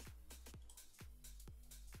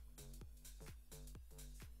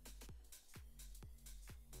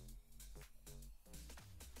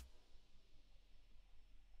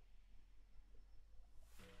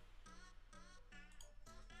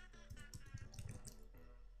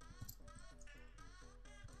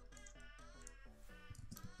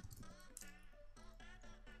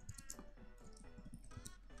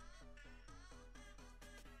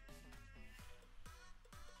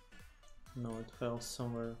 No, it fell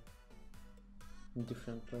somewhere in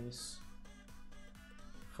different place.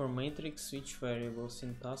 For matrix switch variables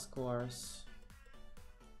in taskvars,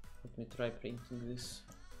 let me try printing this.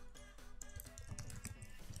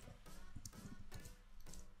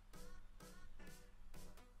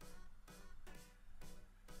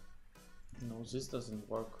 No, this doesn't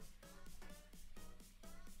work.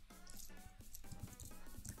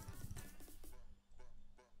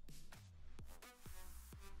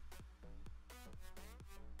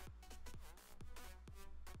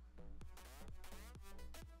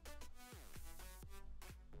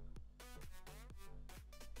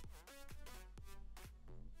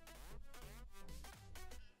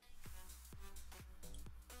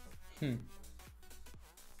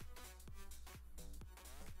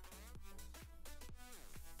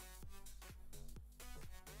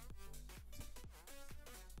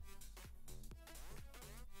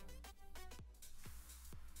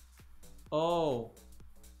 Oh,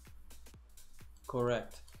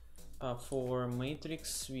 correct. For matrix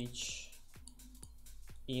switch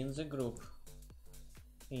in the group,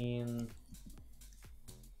 in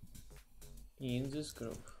this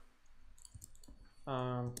group,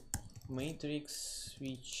 matrix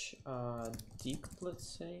switch dict, let's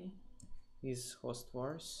say, is host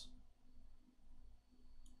vars.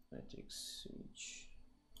 Matrix switch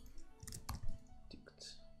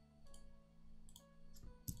dict.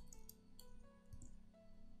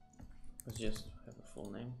 Let's just have a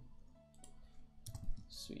full name.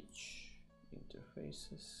 Switch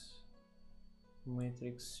interfaces.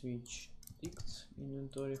 Matrix switch dict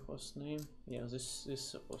inventory host name. Yeah, this is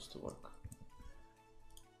supposed to work.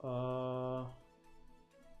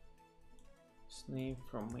 This name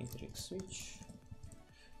from matrix switch.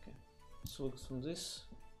 Okay, let's look from this.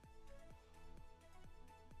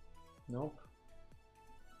 Nope.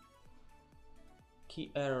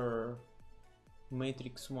 Key error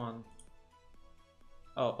matrix 1.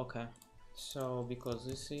 Oh, okay. So because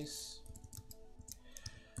this is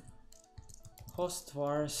host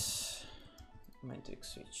vars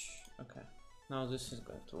matrix switch. Okay, now this is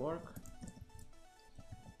going to work.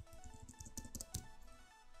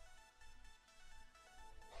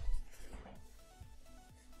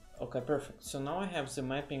 Okay, perfect. So now I have the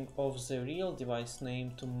mapping of the real device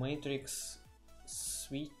name to matrix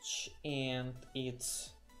switch and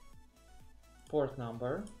its port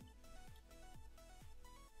number.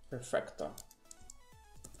 Perfecto.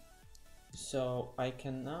 So I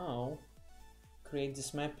can now create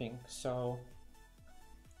this mapping. So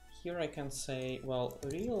here I can say, well,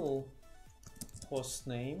 real host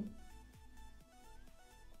name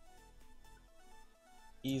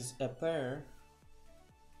is a pair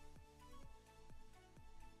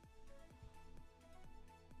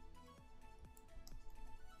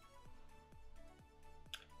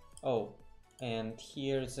Oh, and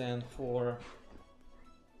here then for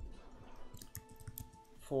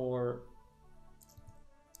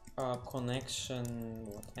connection,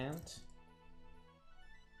 what end?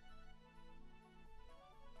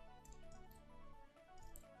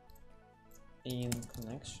 In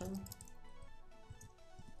connection,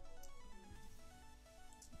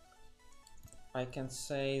 I can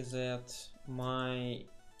say that my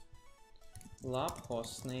lab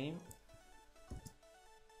hostname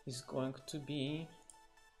is going to be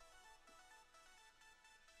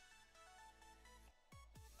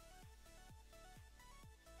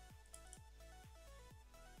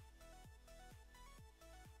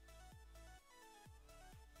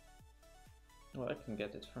well, I can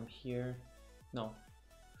get it from here. No,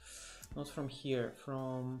 not from here,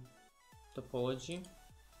 from topology.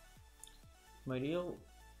 My real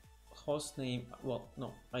host name, well,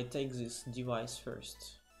 no, I take this device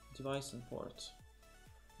first, device and port.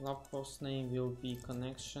 Lab host name will be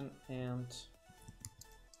connection and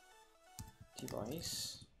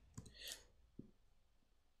device.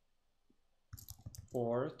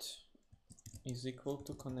 Port is equal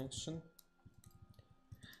to connection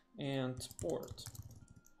and port.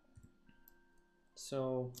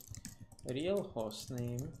 So real host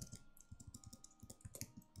name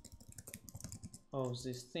of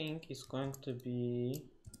this thing is going to be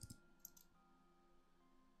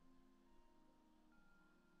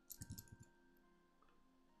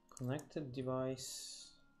connected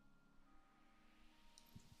device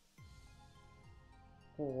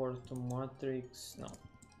port to matrix, no,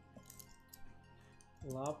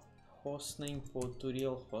 lab hostname port to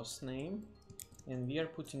real hostname, and we are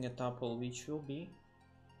putting a tuple which will be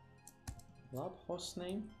lab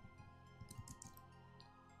hostname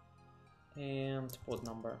and port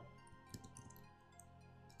number.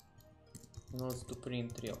 And let's do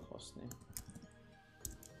print real hostname.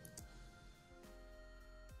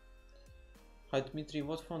 Hi Dmitry,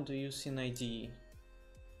 what font do you use in IDE?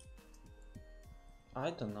 I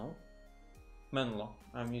don't know. Menlo.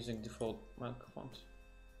 I'm using default Mac font.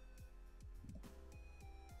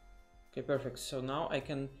 Okay, perfect. So now I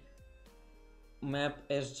can map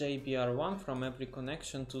sjbr1 from every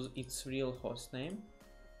connection to its real hostname.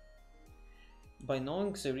 By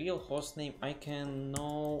knowing the real hostname, I can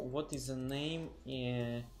know what is the name.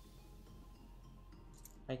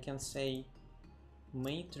 I can say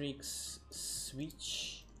matrix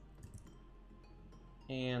switch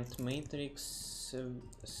and matrix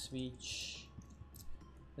switch.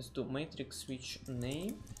 Let's do matrix switch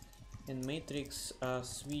name and matrix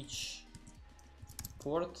switch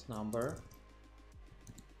port number.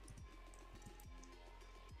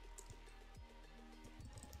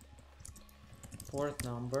 Port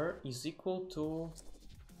number is equal to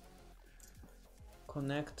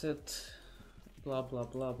connected blah blah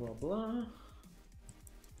blah blah blah,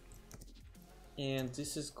 and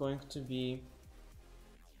this is going to be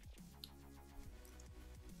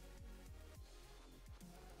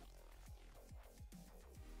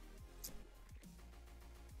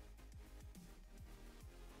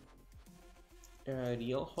a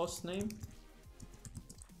real hostname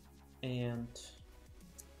and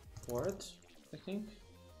port, I think.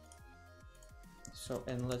 So,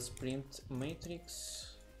 and let's print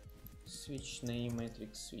matrix switch name,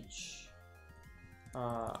 matrix switch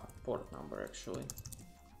port number actually.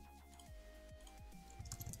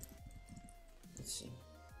 Let's see.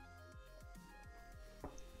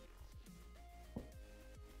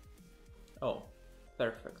 Oh,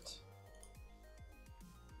 perfect.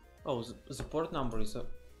 Oh, the port number is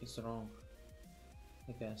wrong,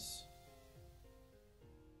 I guess.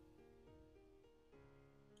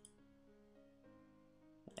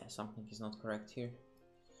 Yeah, something is not correct here.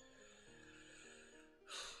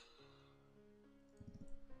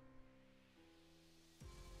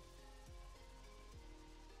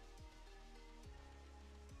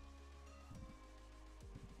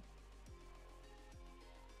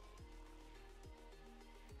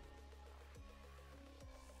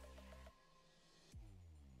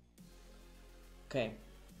 Okay.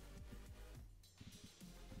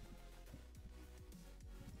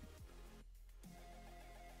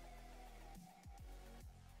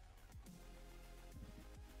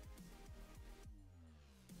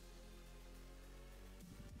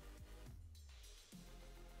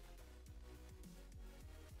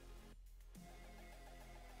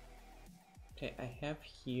 Okay, I have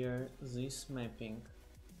here this mapping,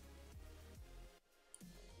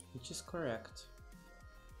 which is correct.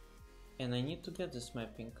 And I need to get this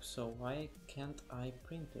mapping, so why can't I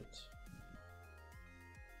print it?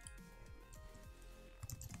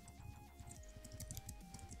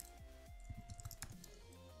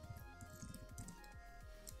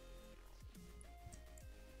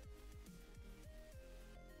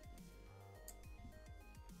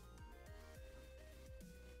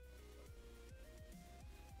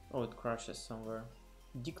 code crashes somewhere.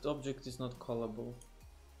 Dict object is not callable.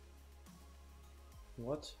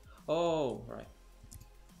 What? Oh, right.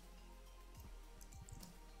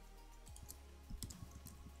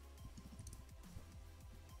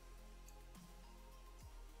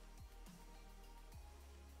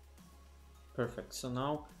 Perfect. So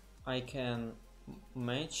now I can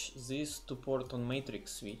match this to port on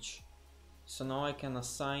matrix switch. So now I can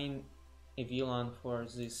assign a VLAN for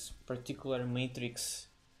this particular matrix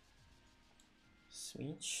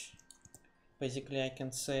switch. Basically, I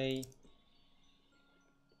can say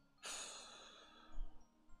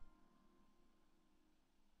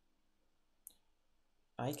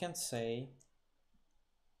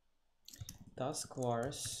task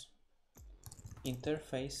vars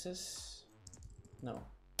interfaces, no,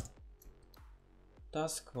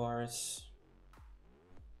 task vars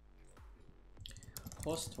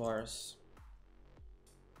host vars,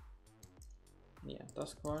 yeah,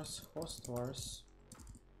 task vars host vars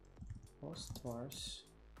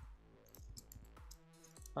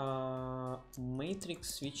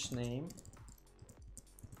matrix switch name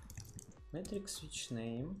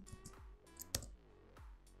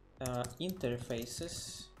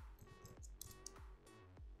interfaces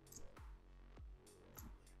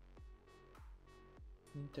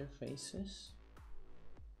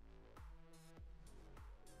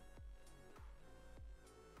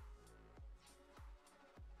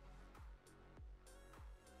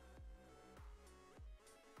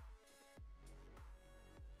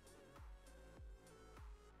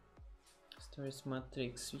storage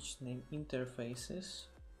matrix switch name interfaces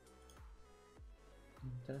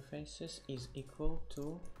is equal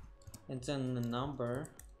to, and then the number,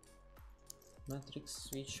 matrix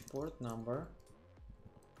switch port number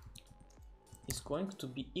is going to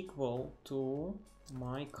be equal to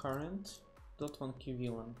my current .1q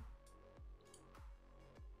VLAN.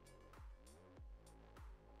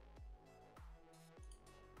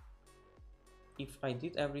 If I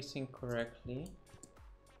did everything correctly,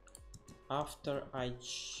 after I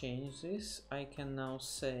change this, I can now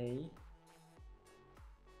say,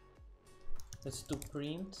 let's do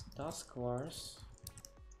print task vars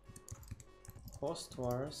host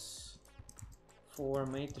vars for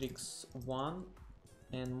matrix 1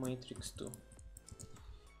 and matrix 2.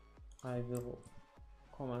 I will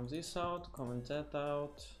comment this out, comment that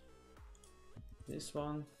out, this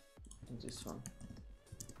one and this one.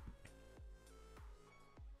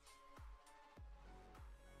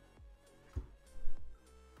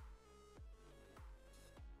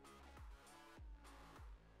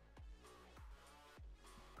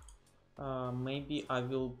 Maybe I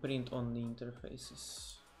will print on the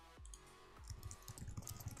interfaces.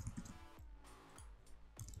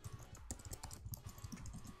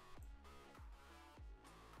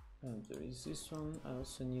 And there is this one. I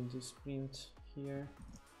also need this print here.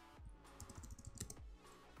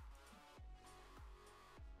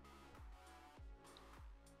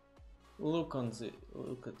 Look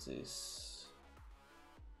at this.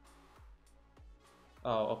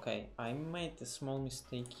 Oh, okay. I made a small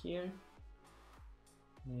mistake here.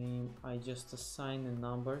 I just assign a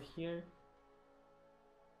number here.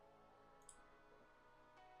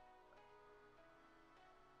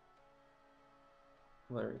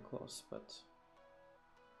 Very close, but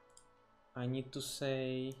I need to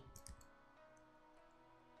say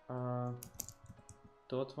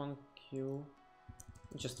 .1q,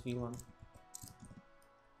 just v1.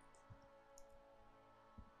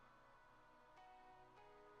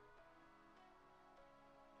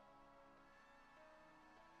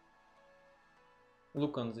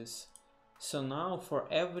 Look on this. So now for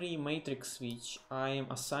every matrix switch, I am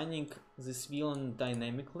assigning this VLAN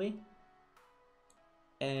dynamically,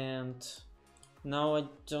 and now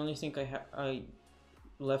the only thing I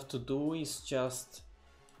left to do is just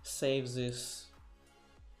save this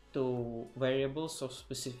to variables of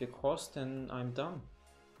specific host, and I'm done.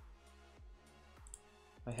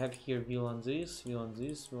 I have here VLAN this, VLAN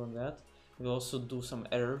this, VLAN that. We also do some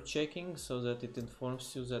error checking so that it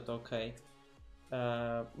informs you that okay,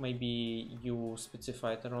 maybe you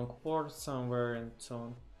specified the wrong port somewhere and so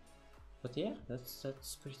on. But yeah, that's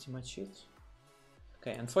pretty much it.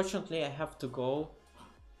 Okay, unfortunately I have to go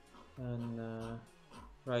and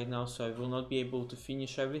right now, so I will not be able to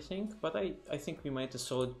finish everything, but I think we made a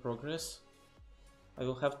solid progress. I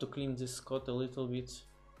will have to clean this code a little bit,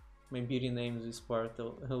 maybe rename this part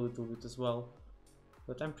a little bit as well,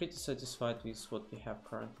 but I'm pretty satisfied with what we have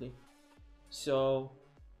currently. So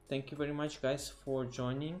thank you very much guys for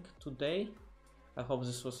joining today. I hope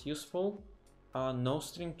this was useful. No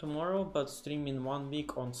stream tomorrow, but stream in 1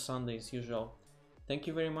 week on Sunday as usual. Thank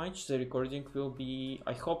you very much. The recording will be,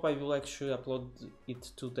 I hope I will actually upload it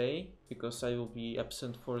today because I will be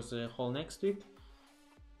absent for the whole next week.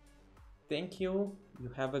 Thank you. You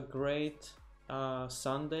have a great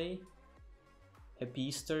Sunday. Happy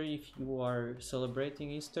Easter if you are celebrating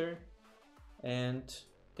Easter, and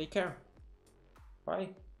take care. Bye.